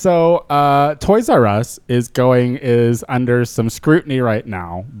right, so Toys R Us is under some scrutiny right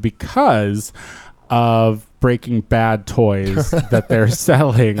now because of Breaking Bad toys that they're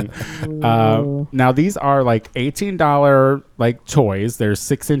selling. Now these are like $18 like toys. They're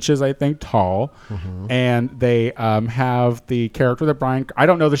 6 inches, I think, tall, and they have the character that Brian. I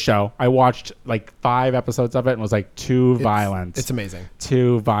don't know the show. I watched like 5 episodes of it and was like too violent. It's amazing.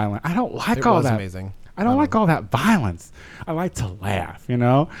 Too violent. I don't like It all was that. amazing. I don't like all that violence. I like to laugh, you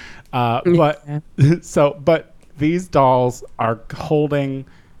know. But but these dolls are holding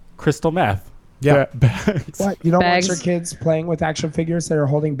crystal meth. Yeah. Bags. What? You don't Bags. want your kids playing with action figures that are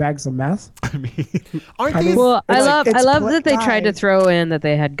holding bags of meth? I mean, Aren't I these? mean, Well, I It's love like- I it's love pla- that they tried to guys. throw in that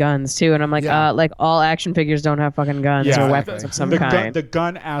they had guns too, and I'm like, Yeah. like all action figures don't have fucking guns or weapons of some the kind. the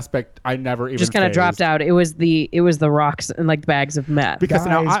gun aspect, I never even Just kind of phased. dropped out. It was the rocks and like bags of meth. because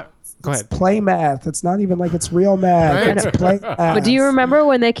now Guys, go It's ahead. play meth. It's not even like it's real meth. Right. It's play meth. But do you remember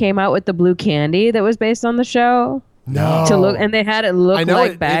when they came out with the blue candy that was based on the show? No. To look, and they had it look I know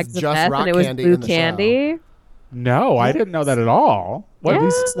like it- bags it's of just meth, rock and it was candy blue in the show. candy. No, I didn't know that at all. What? At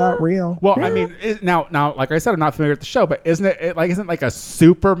least it's not real. Well, I mean, now, like I said, I'm not familiar with the show, but isn't it like a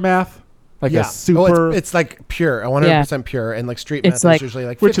super meth, like Yeah. a super, it's like pure, 100% pure, and like street It's meth like- is usually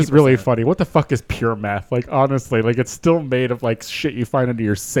like 50%. which is really funny. What the fuck is pure meth? Like honestly, like it's still made of like shit you find under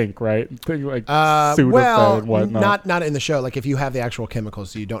your sink, right? Thing like Sudafed Well, and whatnot. not in the show. Like if you have the actual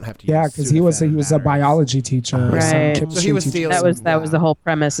chemicals, you don't have to. Yeah, use because he was a Sudafed biology teacher. or Right. some So he chemistry was teacher. stealing- That was the whole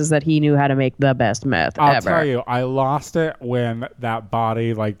premise, is that he knew how to make the best meth I'll ever. tell you, I lost it when that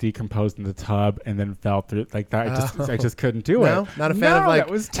body like decomposed in the tub and then fell through like that. I just couldn't do No, it. not a fan of No, like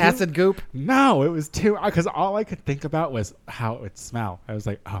that was too- acid goop. No, it was too because all I could think about was how it would smell. I was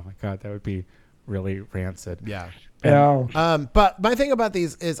like, oh my god, that would be really rancid. Yeah. Yeah. But my thing about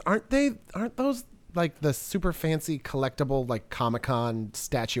these is, aren't those like the super fancy collectible like Comic-Con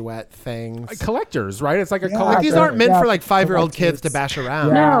statuette things? Like collectors, right? It's like a Yeah, Like these collector. aren't meant Yeah, for like 5-year-old kids collectors. to bash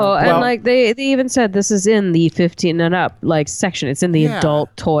around. Yeah. No, and Well- like they even said this is in the 15 and up like section. It's in the Yeah. adult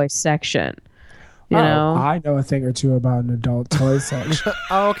toy section. You Oh, know, I know a thing or two about an adult toy section.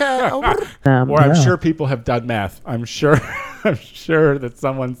 Okay. Or I'm Yeah. sure people have done meth. I'm sure. I'm sure that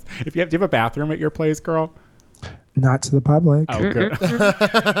someone's. If you have, do you have a bathroom at your place, girl? Not to the public. Oh, good.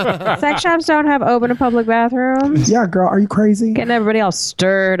 sex shops don't have open and public bathrooms. Yeah, girl, are you crazy? Getting everybody all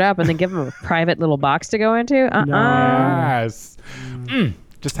stirred up and then give them a private little box to go into. Yes. I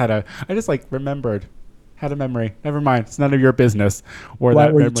just like remembered. Had a memory. Never mind. It's none of your business. Where What,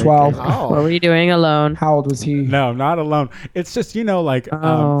 that were you memory 12? came from. What Oh. were you doing alone? How old was he? No, not alone. It's just like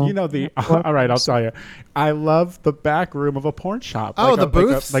Oh. all right, I'll tell you. I love the back room of a porn shop. Oh, like the a,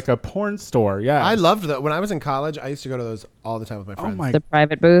 booths? like a porn store. Yeah, I loved that. When I was in college, I used to go to those all the time with my friends. Oh my, The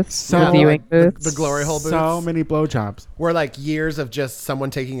private booths, So- the viewing like the- booths. the glory hole booths. so many blowjobs. Were like years of just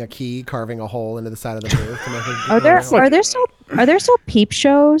someone taking a key, carving a hole into the side of the booth. To make a Are there glory hole. are there still peep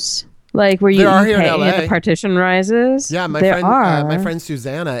shows like where you, There are you here in pay and LA. the partition rises? Yeah, my there friend, are. my friend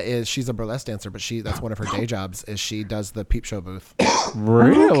Susanna she's a burlesque dancer, but that's one of her day jobs is she does the peep show booth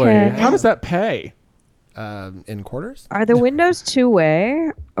Really? Okay. How does that pay? in quarters. Are the windows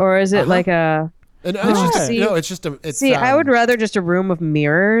two-way, or is it like a? And it's Oh, just see- no, it's just a. It's, See, I would rather just a room of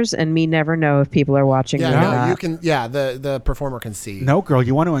mirrors and me never know if people are watching me or Yeah, no, not. you can. Yeah, the performer can see. No, girl,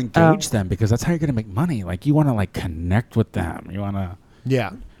 you want to engage Oh. them because that's how you're gonna make money. Like you want to like connect with them. You want to.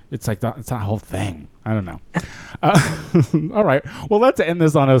 Yeah. It's like it's that whole thing. I don't know. All right. Well, let's end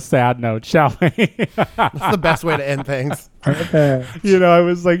this on a sad note, shall we? That's the best way to end things. Okay. I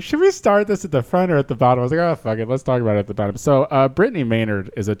was like, should we start this at the front or at the bottom? I was like, oh, fuck it. Let's talk about it at the bottom. So Brittany Maynard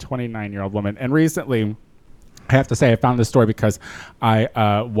is a 29-year-old woman. And recently, I have to say, I found this story because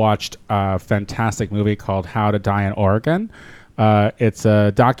I watched a fantastic movie called How to Die in Oregon. It's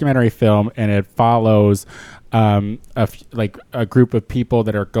a documentary film, and it follows a group of people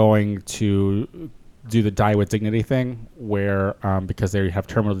that are going to do the die with dignity thing, where because they have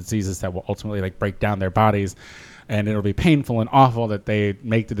terminal diseases that will ultimately like break down their bodies, and it'll be painful and awful that they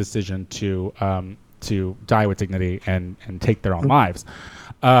make the decision to die with dignity and take their own lives.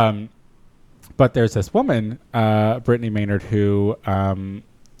 But there's this woman, Brittany Maynard, who on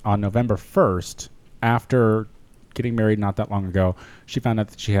November 1st, after getting married not that long ago, she found out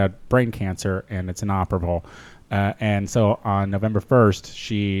that she had brain cancer and it's inoperable. And so on November 1st,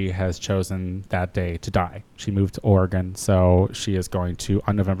 she has chosen that day to die. She moved to Oregon, so she is going to,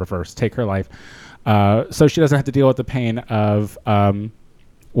 on November 1st, take her life. So she doesn't have to deal with the pain of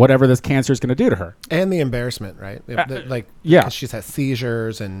whatever this cancer is going to do to her. And the embarrassment, right? Like, yeah. 'cause she's had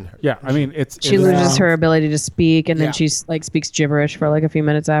seizures and Yeah, I mean, She it's- loses her ability to speak, and then Yeah. she's like speaks gibberish for like a few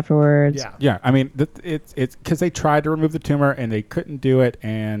minutes afterwards. yeah. Yeah, I mean, it's because they tried to remove the tumor and they couldn't do it,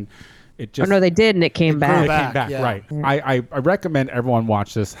 and it Oh just no, they did, and it came grew back. It back. came back, yeah. right. I recommend everyone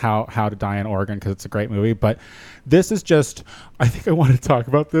watch this, How to Die in Oregon, because it's a great movie. But this is just, I think I want to talk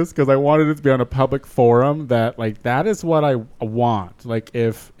about this because I wanted it to be on a public forum that, like, that is what I want. Like,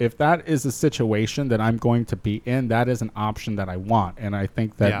 if that is a situation that I'm going to be in, that is an option that I want. And I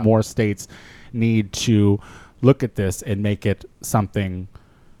think that Yeah. more states need to look at this and make it something.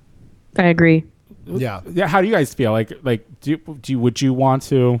 I agree. Yeah. Yeah, how do you guys feel? Like would you want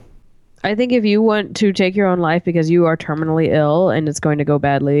to? I think if you want to take your own life because you are terminally ill and it's going to go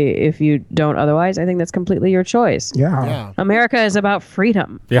badly if you don't otherwise, I think that's completely your choice. Yeah. Yeah. America is about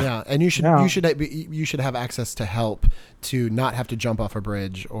freedom. Yeah. Yeah, and you should Yeah. you should have access to help to not have to jump off a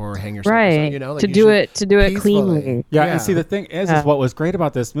bridge or hang yourself. Right. You know, like to you do should it peacefully- cleanly. Yeah, and see the thing is Yeah. what was great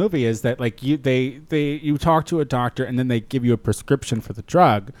about this movie is that like you talk to a doctor and then they give you a prescription for the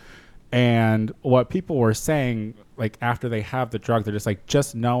drug, and what people were saying like after they have the drug, they're just like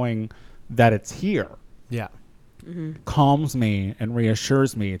just knowing that it's here Yeah. calms me and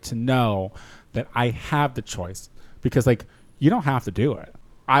reassures me to know that I have the choice, because like you don't have to do it.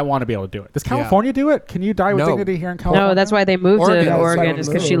 I want to be able to do it. Does California do it? Can you die with No. dignity here in California? No, that's why they moved Oregon, to that's why Oregon, they is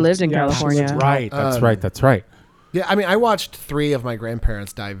because she moved. lived in Yeah, she California. lived right. That's right. Yeah, I mean, I watched 3 of my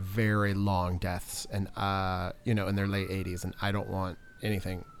grandparents die very long deaths, and you know, in their late 80s, and I don't want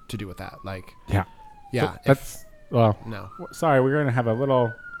anything to do with that. Like, Yeah. yeah, That's well. no, Sorry, we're gonna have a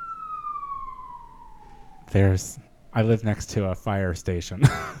little. I live next to a fire station.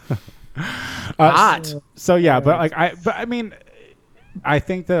 hot. So yeah, but I mean, I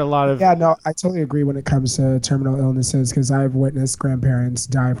think that a lot of Yeah, no, I totally agree when it comes to terminal illnesses, because I've witnessed grandparents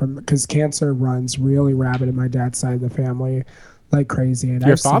die from, because cancer runs really rabid in my dad's side of the family, like crazy. And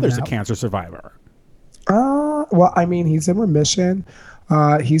your I've seen father's a that. cancer survivor. Well, I mean, he's in remission.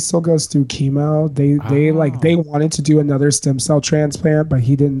 He still goes through chemo. They wanted to do another stem cell transplant, but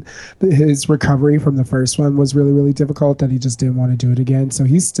he didn't. His recovery from the first one was really, really difficult. That he just didn't want to do it again. So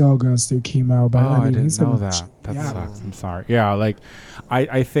he still goes through chemo. But Oh, I mean, didn't he's in know remission. that. That Yeah. sucks. I'm sorry. Yeah, like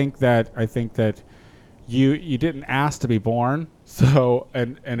I think that you didn't ask to be born. So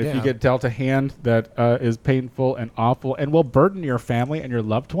and if you Yeah. get dealt a hand that is painful and awful and will burden your family and your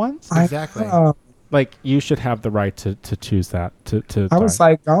loved ones, Exactly. like you should have the right to choose that. To I was die.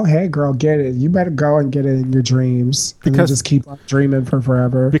 like, go ahead, girl, get it. You better go and get it in your dreams. And then Because- just keep on dreaming for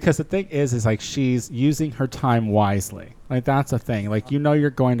forever. Because the thing is like she's using her time wisely. Like that's the thing. Like you're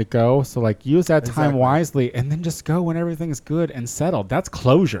going to go, so like use that time Exactly. wisely, and then just go when everything's good and settled. That's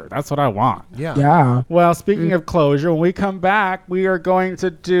closure. That's what I want. Yeah. Yeah. Well, speaking of closure, when we come back, we are going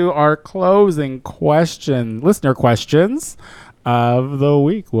to do our closing listener questions of the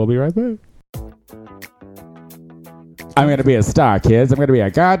week. We'll be right back. I'm going to be a star, kids. I'm going to be a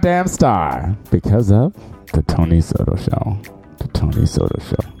goddamn star because of The Tony Soto Show.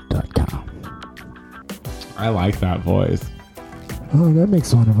 TheTonySotoShow.com. I like that voice. Oh, that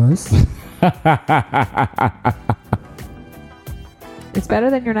makes one of us. It's better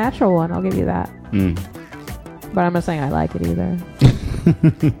than your natural one. I'll give you that. Mm. But I'm not saying I like it either.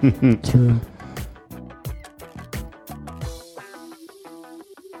 True.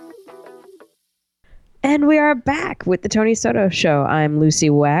 And we are back with the Tony Soto Show. I'm Lucy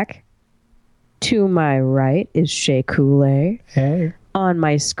Wack. To my right is Shea Coulee. Hey. On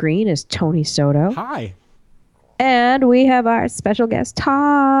my screen is Tony Soto. Hi. And we have our special guest,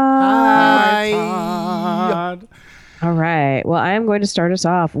 Todd. Todd. All right. Well, I am going to start us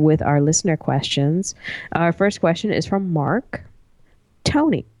off with our listener questions. Our first question is from Mark.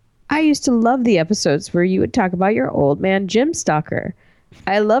 Tony, I used to love the episodes where you would talk about your old man gym stalker.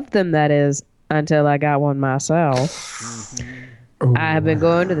 I loved them, that is, until I got one myself. I have been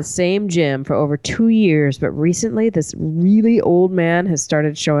going to the same gym for over 2 years, but recently this really old man has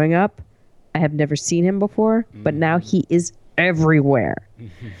started showing up. I have never seen him before, but now he is everywhere.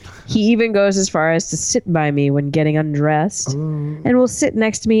 He even goes as far as to sit by me when getting undressed and will sit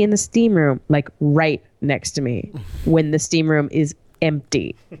next to me in the steam room, like right next to me, when the steam room is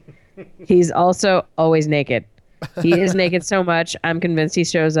empty. He's also always naked. He is naked so much, I'm convinced he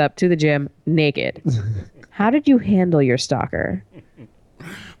shows up to the gym naked. How did you handle your stalker?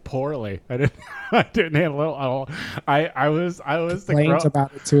 Poorly. I didn't handle it at all. I was the Complains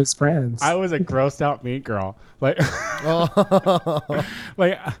about it to his friends. I was a grossed out meat girl. Like,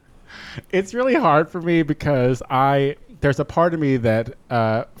 like it's really hard for me because there's a part of me that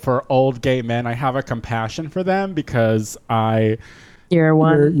for old gay men, I have a compassion for them because I You're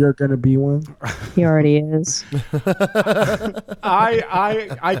one. You're gonna be one. He already is.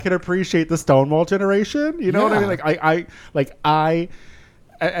 I can appreciate the Stonewall generation. You know what I mean? Like I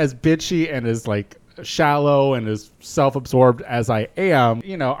as bitchy and as like shallow and as self-absorbed as I am,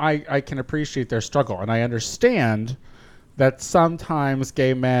 you know, I can appreciate their struggle, and I understand that sometimes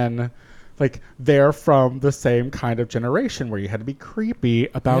gay men, like, they're from the same kind of generation where you had to be creepy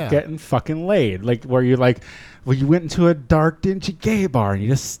about getting fucking laid. Like, where you like, well, you went into a dark, dingy gay bar and you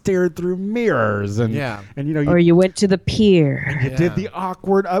just stared through mirrors and you know, Or you went to the pier. you did the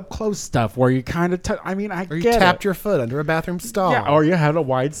awkward up close stuff where you kind of, I mean, I Or you get tapped it. your foot under a bathroom stall. Yeah, or you had a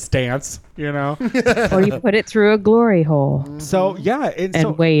wide stance, you know. Or you put it through a glory hole So yeah,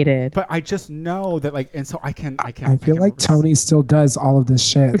 and waited. But I just know that, like, and so I can. I feel like Tony still does all of this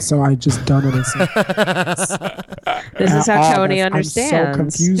shit, so I just don't understand. This is how Tony I'm understands. so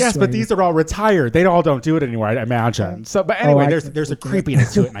confused. Yes, but these are all retired. They all don't do it anymore, I imagine. So, but anyway, there's a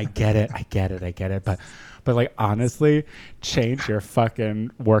creepiness to it, and I get it. But like, honestly, change your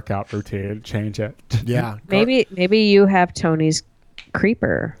fucking workout routine. Change it. Yeah. Maybe you have Tony's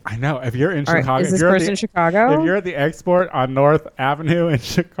creeper. I know. If you're in All right, Chicago, is this if you're person in Chicago? If you're at the Export on North Avenue in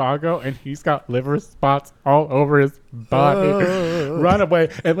Chicago and he's got liver spots all over his body, run away.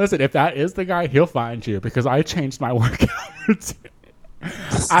 And listen, if that is the guy, he'll find you, because I changed my workout routine.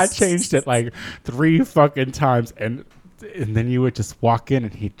 I changed it like 3 fucking times, and then you would just walk in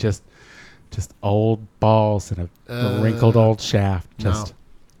and he just old balls and a wrinkled old shaft. Just.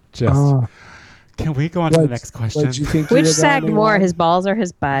 Can we go on to the next question? Which sagged more, his balls or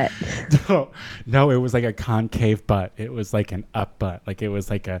his butt? No, it was like a concave butt. It was like an up butt. Like, it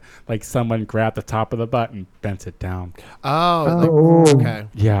was like someone grabbed the top of the butt and bent it down. Okay.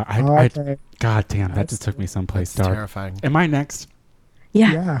 Yeah, Okay. God damn, that just took me someplace dark. Terrifying. Am I next?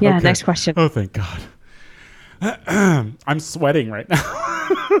 Yeah. Okay. Next question. Oh, thank God. I'm sweating right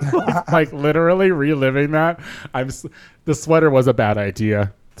now. like literally reliving that. The sweater was a bad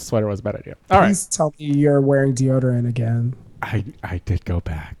idea. All right. Please tell me you're wearing deodorant again. I did go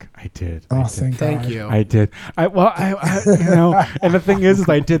back. I did. Oh, thank God. you. I did. I you know, and the thing is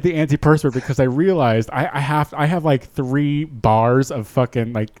I did the antiperspirant because I realized I have like 3 bars of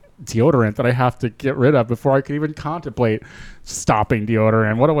fucking like deodorant that I have to get rid of before I can even contemplate stopping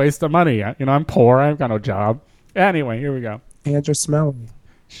deodorant. What a waste of money. You know, I'm poor. I've got no job. Anyway, here we go. And you're smelling.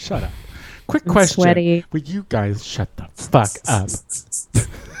 Shut up. Quick question. Sweaty. Will you guys shut the fuck up?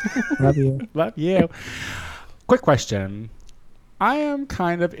 Love you. Love you. Quick question. I am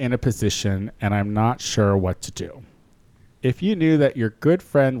kind of in a position and I'm not sure what to do. If you knew that your good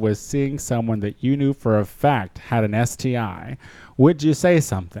friend was seeing someone that you knew for a fact had an STI, would you say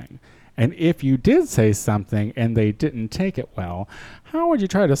something? And if you did say something and they didn't take it well, how would you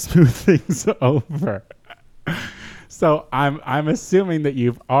try to smooth things over? So I'm assuming that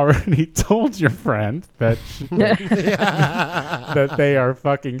you've already told your friend that that they are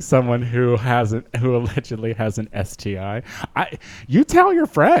fucking someone who allegedly has an STI. You tell your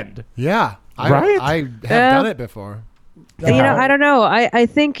friend. Yeah. Right? I have done it before. You know, I don't know. I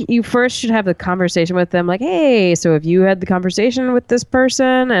think you first should have the conversation with them. Like, hey, so if you had the conversation with this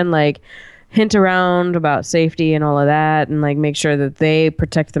person, and like hint around about safety and all of that, and like make sure that they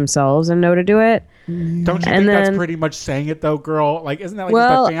protect themselves and know to do it. Don't you think that's pretty much saying it though, girl? Like, isn't that like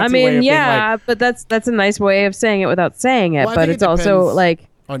well, just a fancy I way mean, of yeah, being like, but that's a nice way of saying it without saying it. Well, I but think it's it also depends like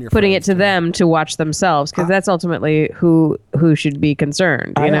on your putting it friends, to too. them to watch themselves, because that's ultimately who should be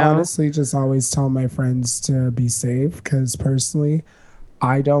concerned. You I know, honestly just always tell my friends to be safe, because personally,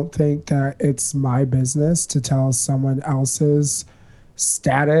 I don't think that it's my business to tell someone else's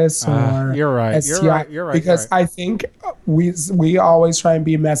status or you're right. STI, You're right. because I think we always try and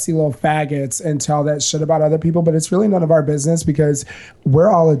be messy little faggots and tell that shit about other people, but it's really none of our business because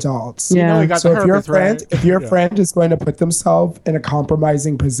we're all adults. Yeah. we got So the if your herpes, friend, right? if your friend is going to put themselves in a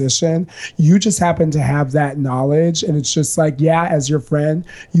compromising position, you just happen to have that knowledge, and it's just like, yeah, as your friend,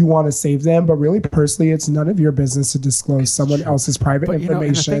 you want to save them, but really, personally, it's none of your business to disclose someone else's private But, you know, and the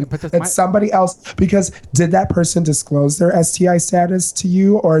information. thing- but That somebody else, because did that person disclose their STI status to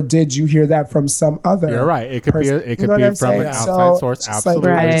you, or did you hear that from some other? You're right. It could person? be. It You could know what be I'm from an saying? outside So, source. it's just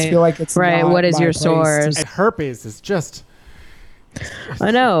Absolutely. like, I just Right. feel like it's Right. not What is my your place to source? And herpes is just.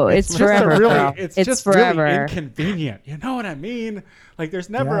 I know it's Just forever. a really, girl. it's, It's just forever. really inconvenient. You know what I mean? Like, there's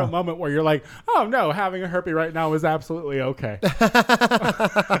never Yeah. a moment where you're like, oh no, having a herpes right now is absolutely okay.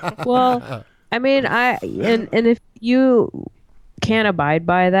 Well, I mean, and if you can't abide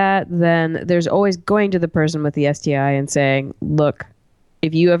by that, then there's always going to the person with the STI and saying, look,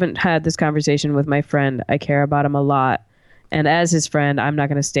 if you haven't had this conversation with my friend, I care about him a lot. And as his friend, I'm not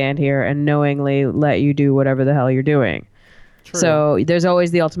going to stand here and knowingly let you do whatever the hell you're doing. So there's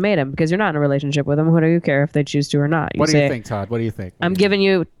always the ultimatum because you're not in a relationship with them. Who do you care if they choose to or not? What do you think, Todd? What do you think? I'm giving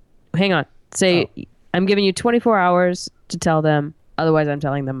you, hang on. I'm giving you 24 hours to tell them. Otherwise, I'm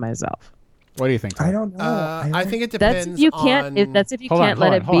telling them myself. What do you think, Todd? I don't know. I think it depends. That's if you can't. That's if you Hold on, can't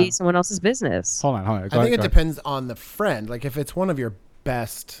hold let on, it hold be on. someone else's business. Hold on. I think it depends on the friend. Like if it's one of your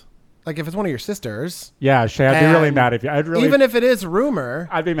best, like if it's one of your sisters. Yeah, Shay, I'd be really and mad if you. Even if it is rumor.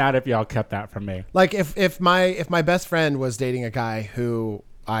 I'd be mad if y'all kept that from me. Like if my best friend was dating a guy who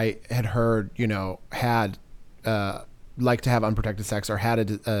I had heard, had like to have unprotected sex or had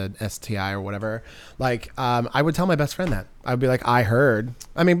an STI or whatever, like I would tell my best friend that. I'd be like, I heard.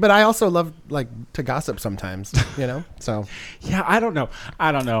 I mean, but I also love like to gossip sometimes, So Yeah, I don't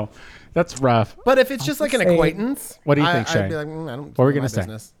know. That's rough. but if it's just like an acquaintance, What do you think, Shay? I'd be like, I don't. What were we gonna gonna say?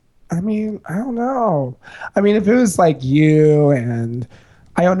 business. I mean, I don't know. I mean, if it was like you and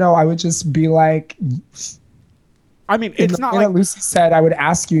I don't know, I would just be like, I mean, it's not like like Lucy said, I would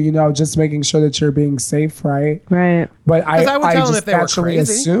ask you, just making sure that you're being safe, right? Right. But I 'Cause I would tell them just if they were naturally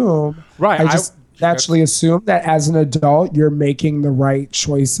crazy. assume, Right, I just naturally assume that as an adult, you're making the right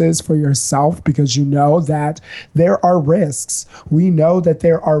choices for yourself because you know that there are risks. We know that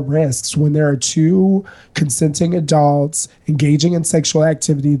there are risks when there are two consenting adults engaging in sexual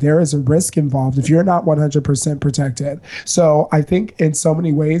activity. There is a risk involved if you're not 100% protected. So I think in so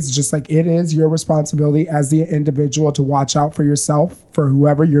many ways, just like it is your responsibility as the individual to watch out for yourself, for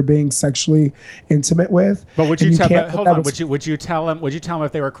whoever you're being sexually intimate with. But would And you tell? can't But let hold that on. res- Would you tell them? Would you tell them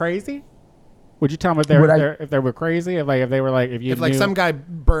if they were crazy? Would you tell them if they were crazy? If they were like if you If like knew- some guy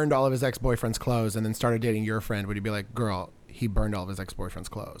burned all of his ex-boyfriend's clothes and then started dating your friend, would you be like, girl, he burned all of his ex-boyfriend's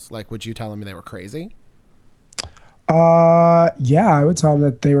clothes? Like, would you tell him they were crazy? Yeah, I would tell them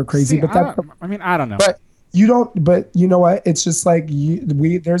that they were crazy, See, but that, I don't know. but you don't. But you know what? It's just like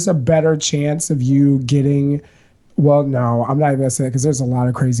there's a better chance of you getting. Well, no, I'm not even gonna say that because there's a lot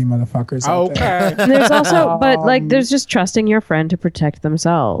of crazy motherfuckers out there. Okay. And there's also, but like, there's just trusting your friend to protect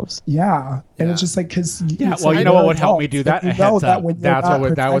themselves. Yeah, and Yeah. it's just like because Yeah, well, you know what would help me do that? A You know heads that up. when you're That's not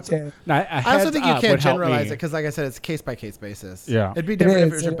what that would. protected. I also think you can't generalize it because, like I said, it's case by case basis. Yeah. it'd be different if it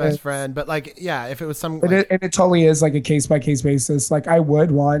is, was your it best is. friend, but like, yeah, if it was some. And it totally is like a case by case basis. Like I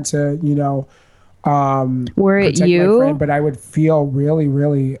would want to, Were it protect my you? friend, but I would feel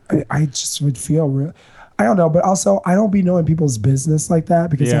really, I just would feel real. I don't know, but also I don't be knowing people's business like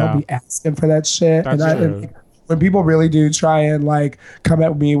that because I Yeah. don't be asking for that shit. That's true. And when people really do try and like come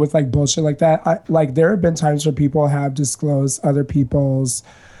at me with like bullshit like that, like there have been times where people have disclosed other people's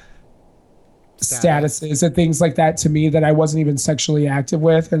statuses and things like that to me that I wasn't even sexually active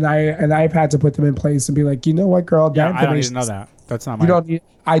with, and I've had to put them in place and be like, you know what, girl, that Yeah, I don't need to information know that. That's not my. you don't need.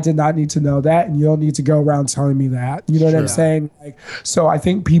 I did not need to know that, and you don't need to go around telling me that. You know what I'm Sure. saying? Like, so I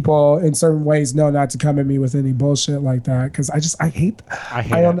think people in certain ways know not to come at me with any bullshit like that because I hate. I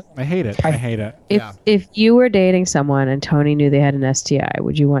hate I don't it. I hate it. I hate it. If Yeah. if you were dating someone and Tony knew they had an STI,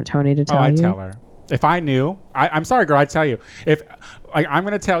 would you want Tony to tell Oh, I'd you? tell her. If I knew, I'm sorry, girl. I'd tell you. If like, I'm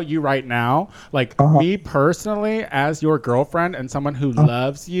going to tell you right now, like me personally, as your girlfriend and someone who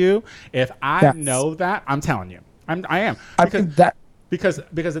loves you, if I Yes. know that, I'm telling you. I am. I think that. Because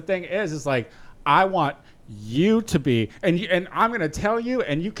the thing is like I want you to be and I'm going to tell you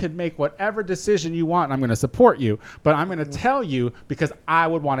and you can make whatever decision you want and I'm going to support you, but I'm going to tell you because I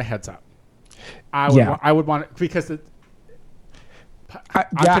would want a heads up. I would want it because I'm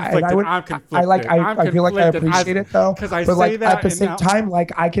conflicted. and I'm conflicted. I feel like I appreciate it though. Because I but say like that at the and same now- time,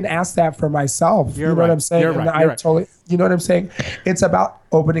 like I can ask that for myself. You're You know right. what I'm saying? You're And right. I You're right. totally. You know what I'm saying? It's about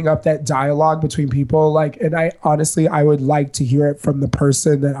opening up that dialogue between people. Like, and I honestly, I would like to hear it from the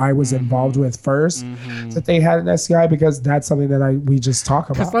person that I was involved with first, that they had an STI, because that's something that we just talk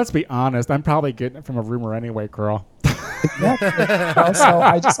Because about. let's be honest, I'm probably getting it from a rumor anyway, girl. Yeah. So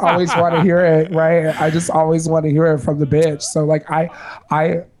I just always want to hear it, right? I just always want to hear it from the bitch. So like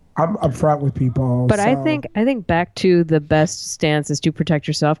I'm upfront with people. But I so- think back to the best stance is to protect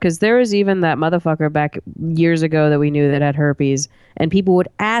yourself, because there was even that motherfucker back years ago that we knew that had herpes, and people would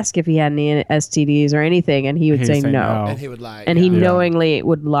ask if he had any STDs or anything, and he would He'd say say no. no. and he would lie. And he knowingly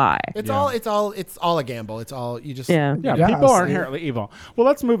would lie. It's Yeah. all a gamble. It's all you just. Yeah. Yeah, Yeah, people are so- inherently evil. Well,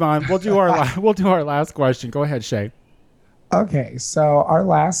 let's move on. We'll do our last question. Go ahead, Shay. Okay, so our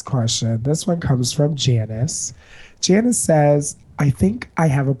last question, this one comes from Janice. Janice says, I think I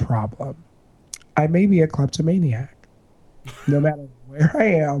have a problem. I may be a kleptomaniac. No matter where I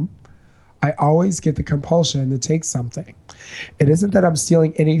am, I always get the compulsion to take something. It isn't that I'm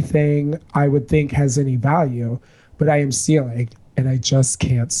stealing anything I would think has any value, but I am stealing and I just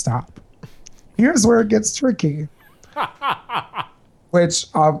can't stop. Here's where it gets tricky. Which,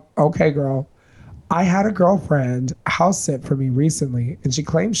 okay, girl. I had a girlfriend house sit for me recently, and she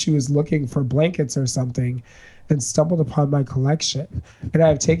claimed she was looking for blankets or something and stumbled upon my collection. And I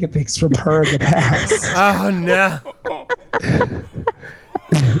have taken things from her in the past. Oh no.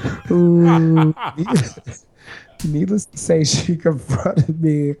 Needless to say, she confronted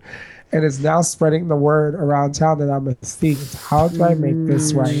me and is now spreading the word around town that I'm a thief. How do I make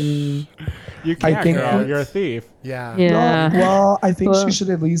this right? You can't, think girl. that- You're a thief. Yeah. Yeah. No, well, I think Well- she should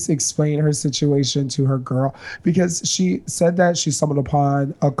at least explain her situation to her girl because she said that she stumbled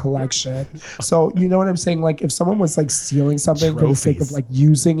upon a collection. So you know what I'm saying? Like if someone was like stealing something for the sake of Trophies. like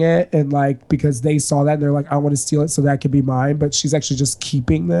using it and like because they saw that and they're like, I want to steal it so that could be mine, but she's actually just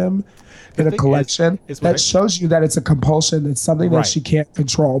keeping them in a thing collection. is what That shows you that it's a compulsion. It's something Right. that she can't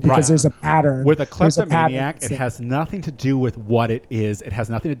control because Right. there's a pattern. With a There's pattern. kleptomaniac, it has nothing to do with what it is. It has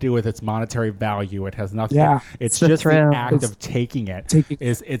nothing to do with its monetary value. It has nothing. Yeah. It's the just the thrill. act It's of taking it. taking-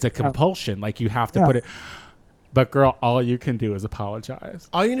 It's a compulsion. Like you have to Yeah. put it. But girl, all you can do is apologize.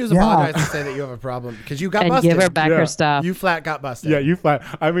 All you can do is Yeah. apologize and say that you have a problem because you got And busted. give her back Yeah. her stuff. You flat got busted. Yeah, you find.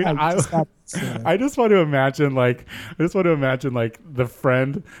 I mean, I just got busted. I just want to imagine like the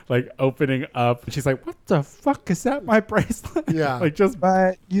friend like opening up. She's like, "What the fuck is that? My bracelet?" Yeah. like just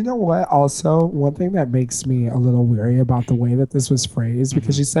But you know what? Also, one thing that makes me a little weary about the way that this was phrased,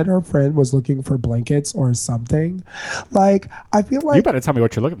 because she said her friend was looking for blankets or something. Like, I feel you like, better tell me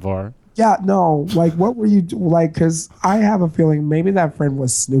what you're looking for. yeah, no, like, what were you like? Because I have a feeling maybe that friend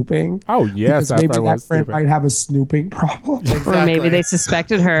was snooping. Oh yes, Because maybe after I that was friend stupid. might have a snooping problem. Or maybe they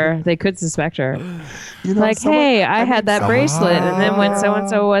suspected her. They could suspect her. You know, Like, someone- hey, I had that mean, bracelet, and then when so and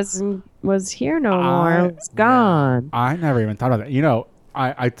so was here no more, it's gone. I never even thought of that. You know,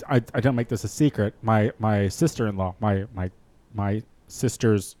 I don't make this a secret. My sister-in-law, my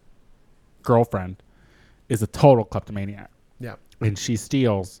sister's girlfriend, is a total kleptomaniac, Yeah. and she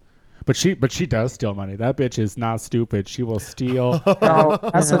steals. But she does steal money. That bitch is not stupid. She will steal. No,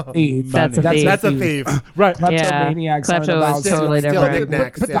 that's a thief. That's a thief. That's a thief. Right. Kleptomaniacs aren't Klepto about is totally stealing different.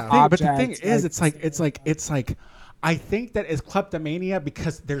 things. But the But the thing Objects, is, it's like, I think that is kleptomania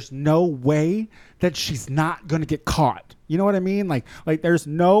because there's no way that she's not going to get caught. You know what I mean? Like there's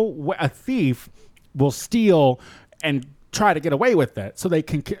no way a thief will steal and try to get away with it so they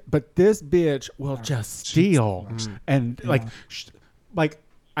can. But this bitch will just steal and like.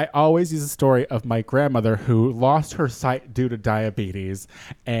 I always use a story of my grandmother who lost her sight due to diabetes,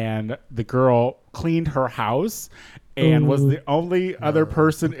 and the girl cleaned her house and was the only other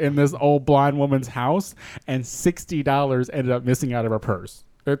person in this old blind woman's house, and $60 ended up missing out of her purse.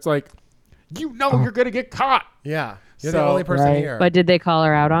 It's like, you're going to get caught. Yeah. You're the So- only person Right. here. But did they call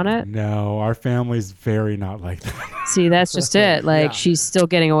her out on it? No, our family's very not like that. See, that's just it. Like Yeah. she's still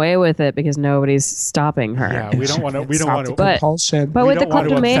getting away with it because nobody's stopping her. Yeah, we don't want to. We don't Stop want the to. But- compulsion. But We with the don't want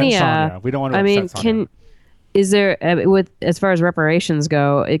to upset kleptomania, Sonia. We don't want to I mean, upset Sonia. is there with as far as reparations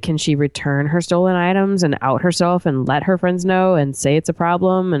go? Can she return her stolen items and out herself and let her friends know and say it's a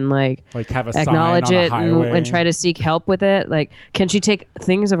problem and like have a acknowledge sign on it a highway and try to seek help with it? Like, can she take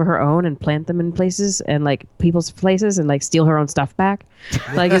things of her own and plant them in places and like people's places and like steal her own stuff back?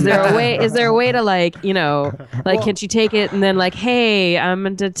 Like, is there a way? Is there a way to like can she take it and then like, hey, I'm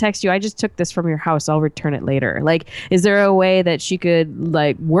going to text you. I just took this from your house. I'll return it later. Like, is there a way that she could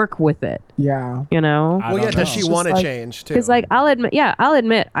like work with it? Yeah. You know? I well, yeah. don't know. Does she It's want to just like- change too? Because like I'll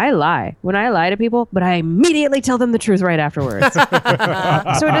admit I lie when I lie to people, but I immediately tell them the truth right afterwards.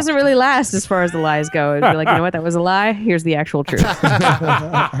 So it doesn't really last as far as the lies go. It'd be like, you know what, that was a lie. Here's the actual truth.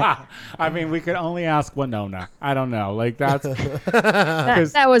 I mean, we could only ask Winona. I don't know. Like that's.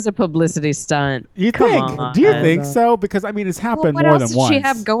 that was a publicity stunt. You Come think? on. Do you think so? Because I mean, it's Well, happened what more else than did once. she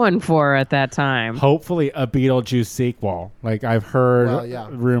have going for her at that time? Hopefully, a Beetlejuice sequel. Like I've heard Well, yeah.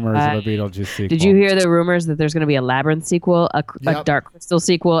 rumors of a Beetlejuice sequel. Did you hear the rumors that there's going to be a Labyrinth sequel, a Yep. Dark Crystal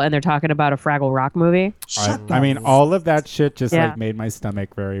sequel, and they're talking about a Fraggle Rock movie? I mean, all of that shit just Yeah. like made my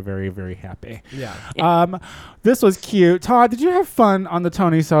stomach very, very, very happy. yeah. This was cute. Todd, did you have fun on the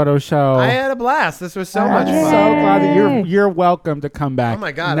Tony Soto show? I had a blast. This was so much I'm fun. so glad that you're welcome to come back. Oh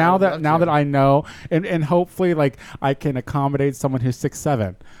my God, I Now would that love to. I know, and hopefully like I can accommodate someone who's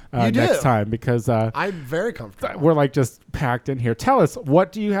 6'7" You next do. time because I'm very comfortable. we're like just packed in here. Tell us,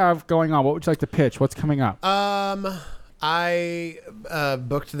 what do you have going on? What would you like to pitch? What's coming up? I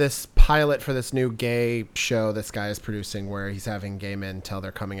booked this pilot for this new gay show this guy is producing where he's having gay men tell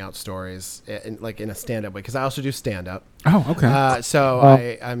their coming out stories in a stand-up way because I also do stand-up. Oh, okay. So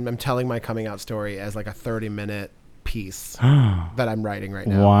I'm telling my coming out story as like a 30-minute piece that I'm writing right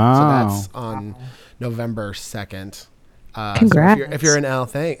now. Wow. So that's on November 2nd. Congrats. So if you're in LA,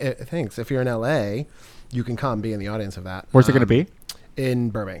 thanks. If you're in LA, you can come be in the audience of that. Where's it going to be? in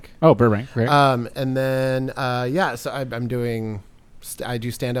Burbank. Oh, Burbank. Great. And then so I'm doing. I do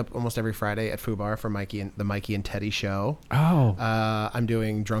stand up almost every Friday at Fubar for the Mikey and Teddy show. Oh. I'm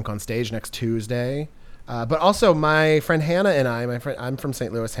doing Drunk on Stage next Tuesday. But also my friend Hannah and I'm from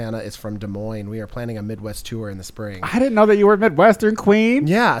St. Louis. Hannah is from Des Moines. We are planning a Midwest tour in the spring. I didn't know that you were a Midwestern queen.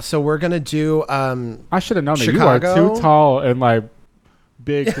 Yeah, so we're gonna do. I should have known Chicago. that you are too tall and like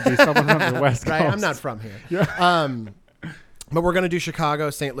big to be someone from the West Coast. Right, I'm not from here. Yeah. But we're gonna do Chicago,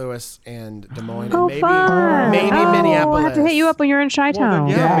 St. Louis, and Des Moines, Oh, and fun. maybe Oh, Minneapolis. I'll have to hit you up when you're in Chi-Town.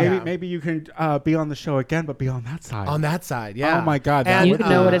 Well, then, Yeah. maybe you can be on the show again, but be on that side. On that side, yeah. Oh my God, that And, You can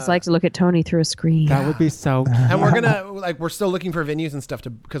know what it's like to look at Tony through a screen. That would be so cute. And we're gonna we're still looking for venues and stuff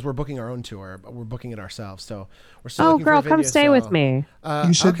because we're booking our own tour, but we're booking it ourselves. So we're still. Oh, looking girl, for come venues, stay so, with me.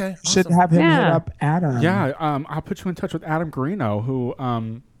 You should okay, should awesome. have him hit Yeah. up Adam. Yeah, I'll put you in touch with Adam Greeno, who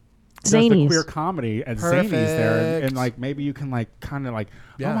does the Zanies. queer comedy at Zanies there, and Perfect. like maybe you can like kind of like,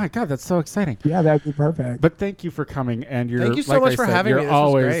 Yeah. oh my God, that's so exciting. Yeah, that'd be perfect. But thank you for coming, and you're Thank you so like much I for said, having you're me. This was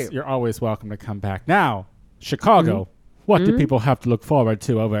always great. you're always welcome to come back. Now, Chicago, what do people have to look forward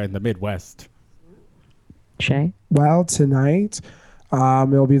to over in the Midwest? Shay? Well, tonight,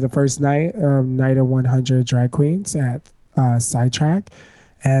 it'll be the first night of Night of 100 Drag Queens at Sidetrack.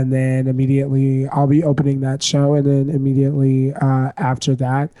 And then immediately I'll be opening that show. And then immediately after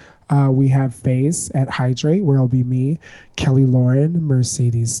that, we have Face at Hydrate, where it'll be me, Kelly Lauren,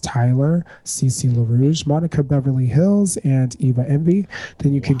 Mercedes Tyler, Cece LaRouge, Monica Beverly Hills, and Eva Envy.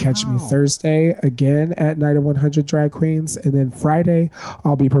 Then you can catch me Thursday again at Night of 100 Drag Queens. And then Friday,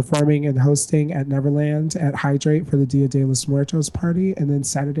 I'll be performing and hosting at Neverland at Hydrate for the Dia de los Muertos party. And then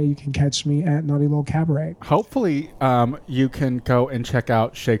Saturday, you can catch me at Naughty Little Cabaret. Hopefully, you can go and check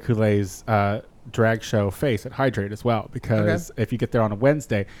out Shea Coulee's drag show Face at Hydrate as well, because if you get there on a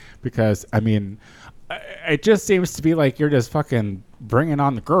Wednesday, because I mean, it just seems to be like you're just fucking bringing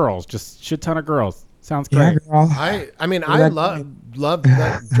on the girls, just shit ton of girls. Sounds Yeah, great. girl. I mean, I love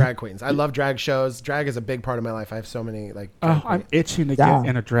drag queens. I love drag shows. Drag is a big part of my life. I have so many like. Oh, I'm itching to Yeah. get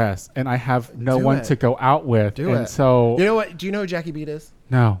in a dress, and I have no Do one it. to go out with. Do and it. so You know what? Do you know who Jackie Beat is?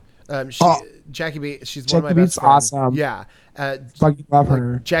 no. Jackie Beat. She's Jackie one of my Beat's best friends. awesome. Yeah. Fucking love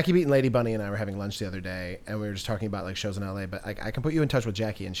her. Jackie Beat and Lady Bunny and I were having lunch the other day, and we were just talking about like shows in LA. But I can put you in touch with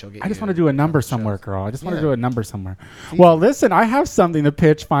Jackie, and she'll get. I just you want to do a number shows. somewhere, girl. I just want to Yeah. do a number somewhere. Well, listen, I have something to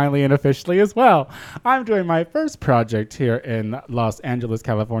pitch finally and officially as well. I'm doing my first project here in Los Angeles,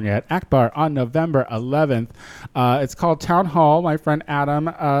 California at Akbar on November 11th. It's called Town Hall. My friend Adam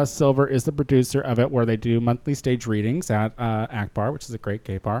Silver is the producer of it, where they do monthly stage readings at Akbar, which is a great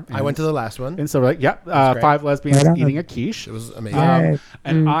gay bar. I went to the last one. And so, like, yep, great. 5 lesbians Right on. eating a quiche. It was amazing. Yay.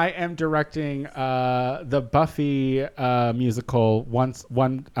 And I am directing the Buffy musical Once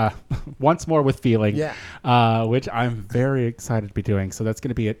More with Feeling, which I'm very excited to be doing. So that's going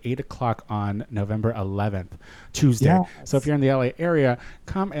to be at 8 o'clock on November 11th, Tuesday. Yes. So if you're in the LA area,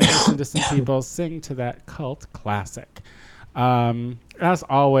 come and listen to some people sing to that cult classic. As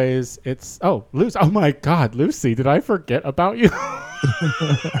always, it's Lucy. Oh my God, Lucy! Did I forget about you?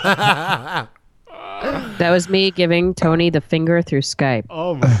 That was me giving Tony the finger through Skype.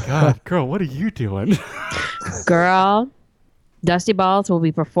 Oh my God, girl, what are you doing? Girl, Dusty Balls will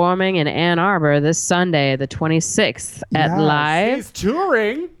be performing in Ann Arbor this Sunday, the 26th, at Yes. Live. He's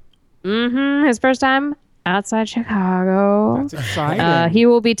touring. His first time outside Chicago. That's exciting. He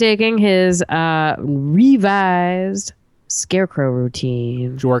will be taking his revised Scarecrow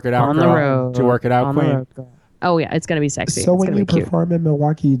routine Did you work it out, on girl? the road. Did you work it out, On the Queen? road, girl. Oh, yeah, it's going to be sexy. So it's when going you to be cute. perform in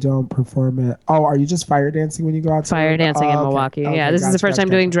Milwaukee, you don't perform it. Oh, are you just fire dancing when you go out? Fire dancing in okay. Milwaukee. Okay, Yeah, this is the gotcha, first time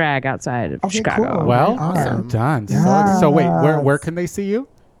gotcha, doing gotcha. drag outside of Okay, Chicago. cool. Well, Right on. I'm done. Yes. So wait, where can they see you?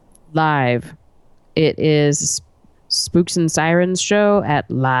 Live. It is Spooks and Sirens show at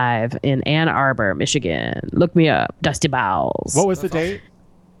Live in Ann Arbor, Michigan. Look me up. Dusty Bowles. What was the date?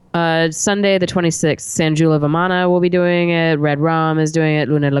 Sunday the 26th, San Giulio Vamana will be doing it. Red Rum is doing it.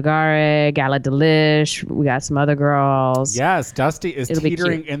 Luna Lagare, Gala Delish. We got some other girls. Yes, Dusty is It'll be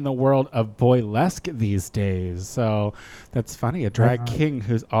teetering cute. in the world of boylesque these days. So that's funny. A drag king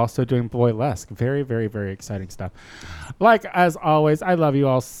who's also doing boylesque. Very, very, very exciting stuff. Like, as always, I love you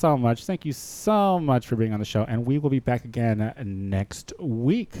all so much. Thank you so much for being on the show. And we will be back again next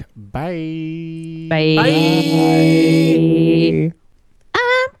week. Bye. Bye.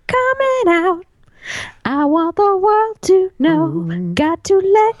 I'm coming out. I want the world to know. Got to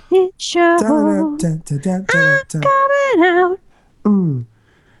let it show. Dun, dun, dun, dun, dun, dun. Coming out.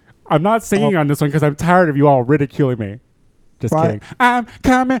 I'm not singing on this one because I'm tired of you all ridiculing me. Just What? kidding. I'm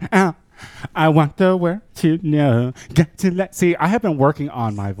coming out. I want the world to know. Got to let. See, I have been working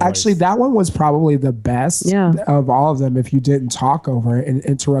on my voice. Actually, that one was probably the best of all of them if you didn't talk over it and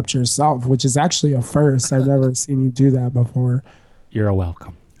interrupt yourself, which is actually a first. I've never seen you do that before. You're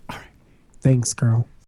welcome. All right. Thanks, girl.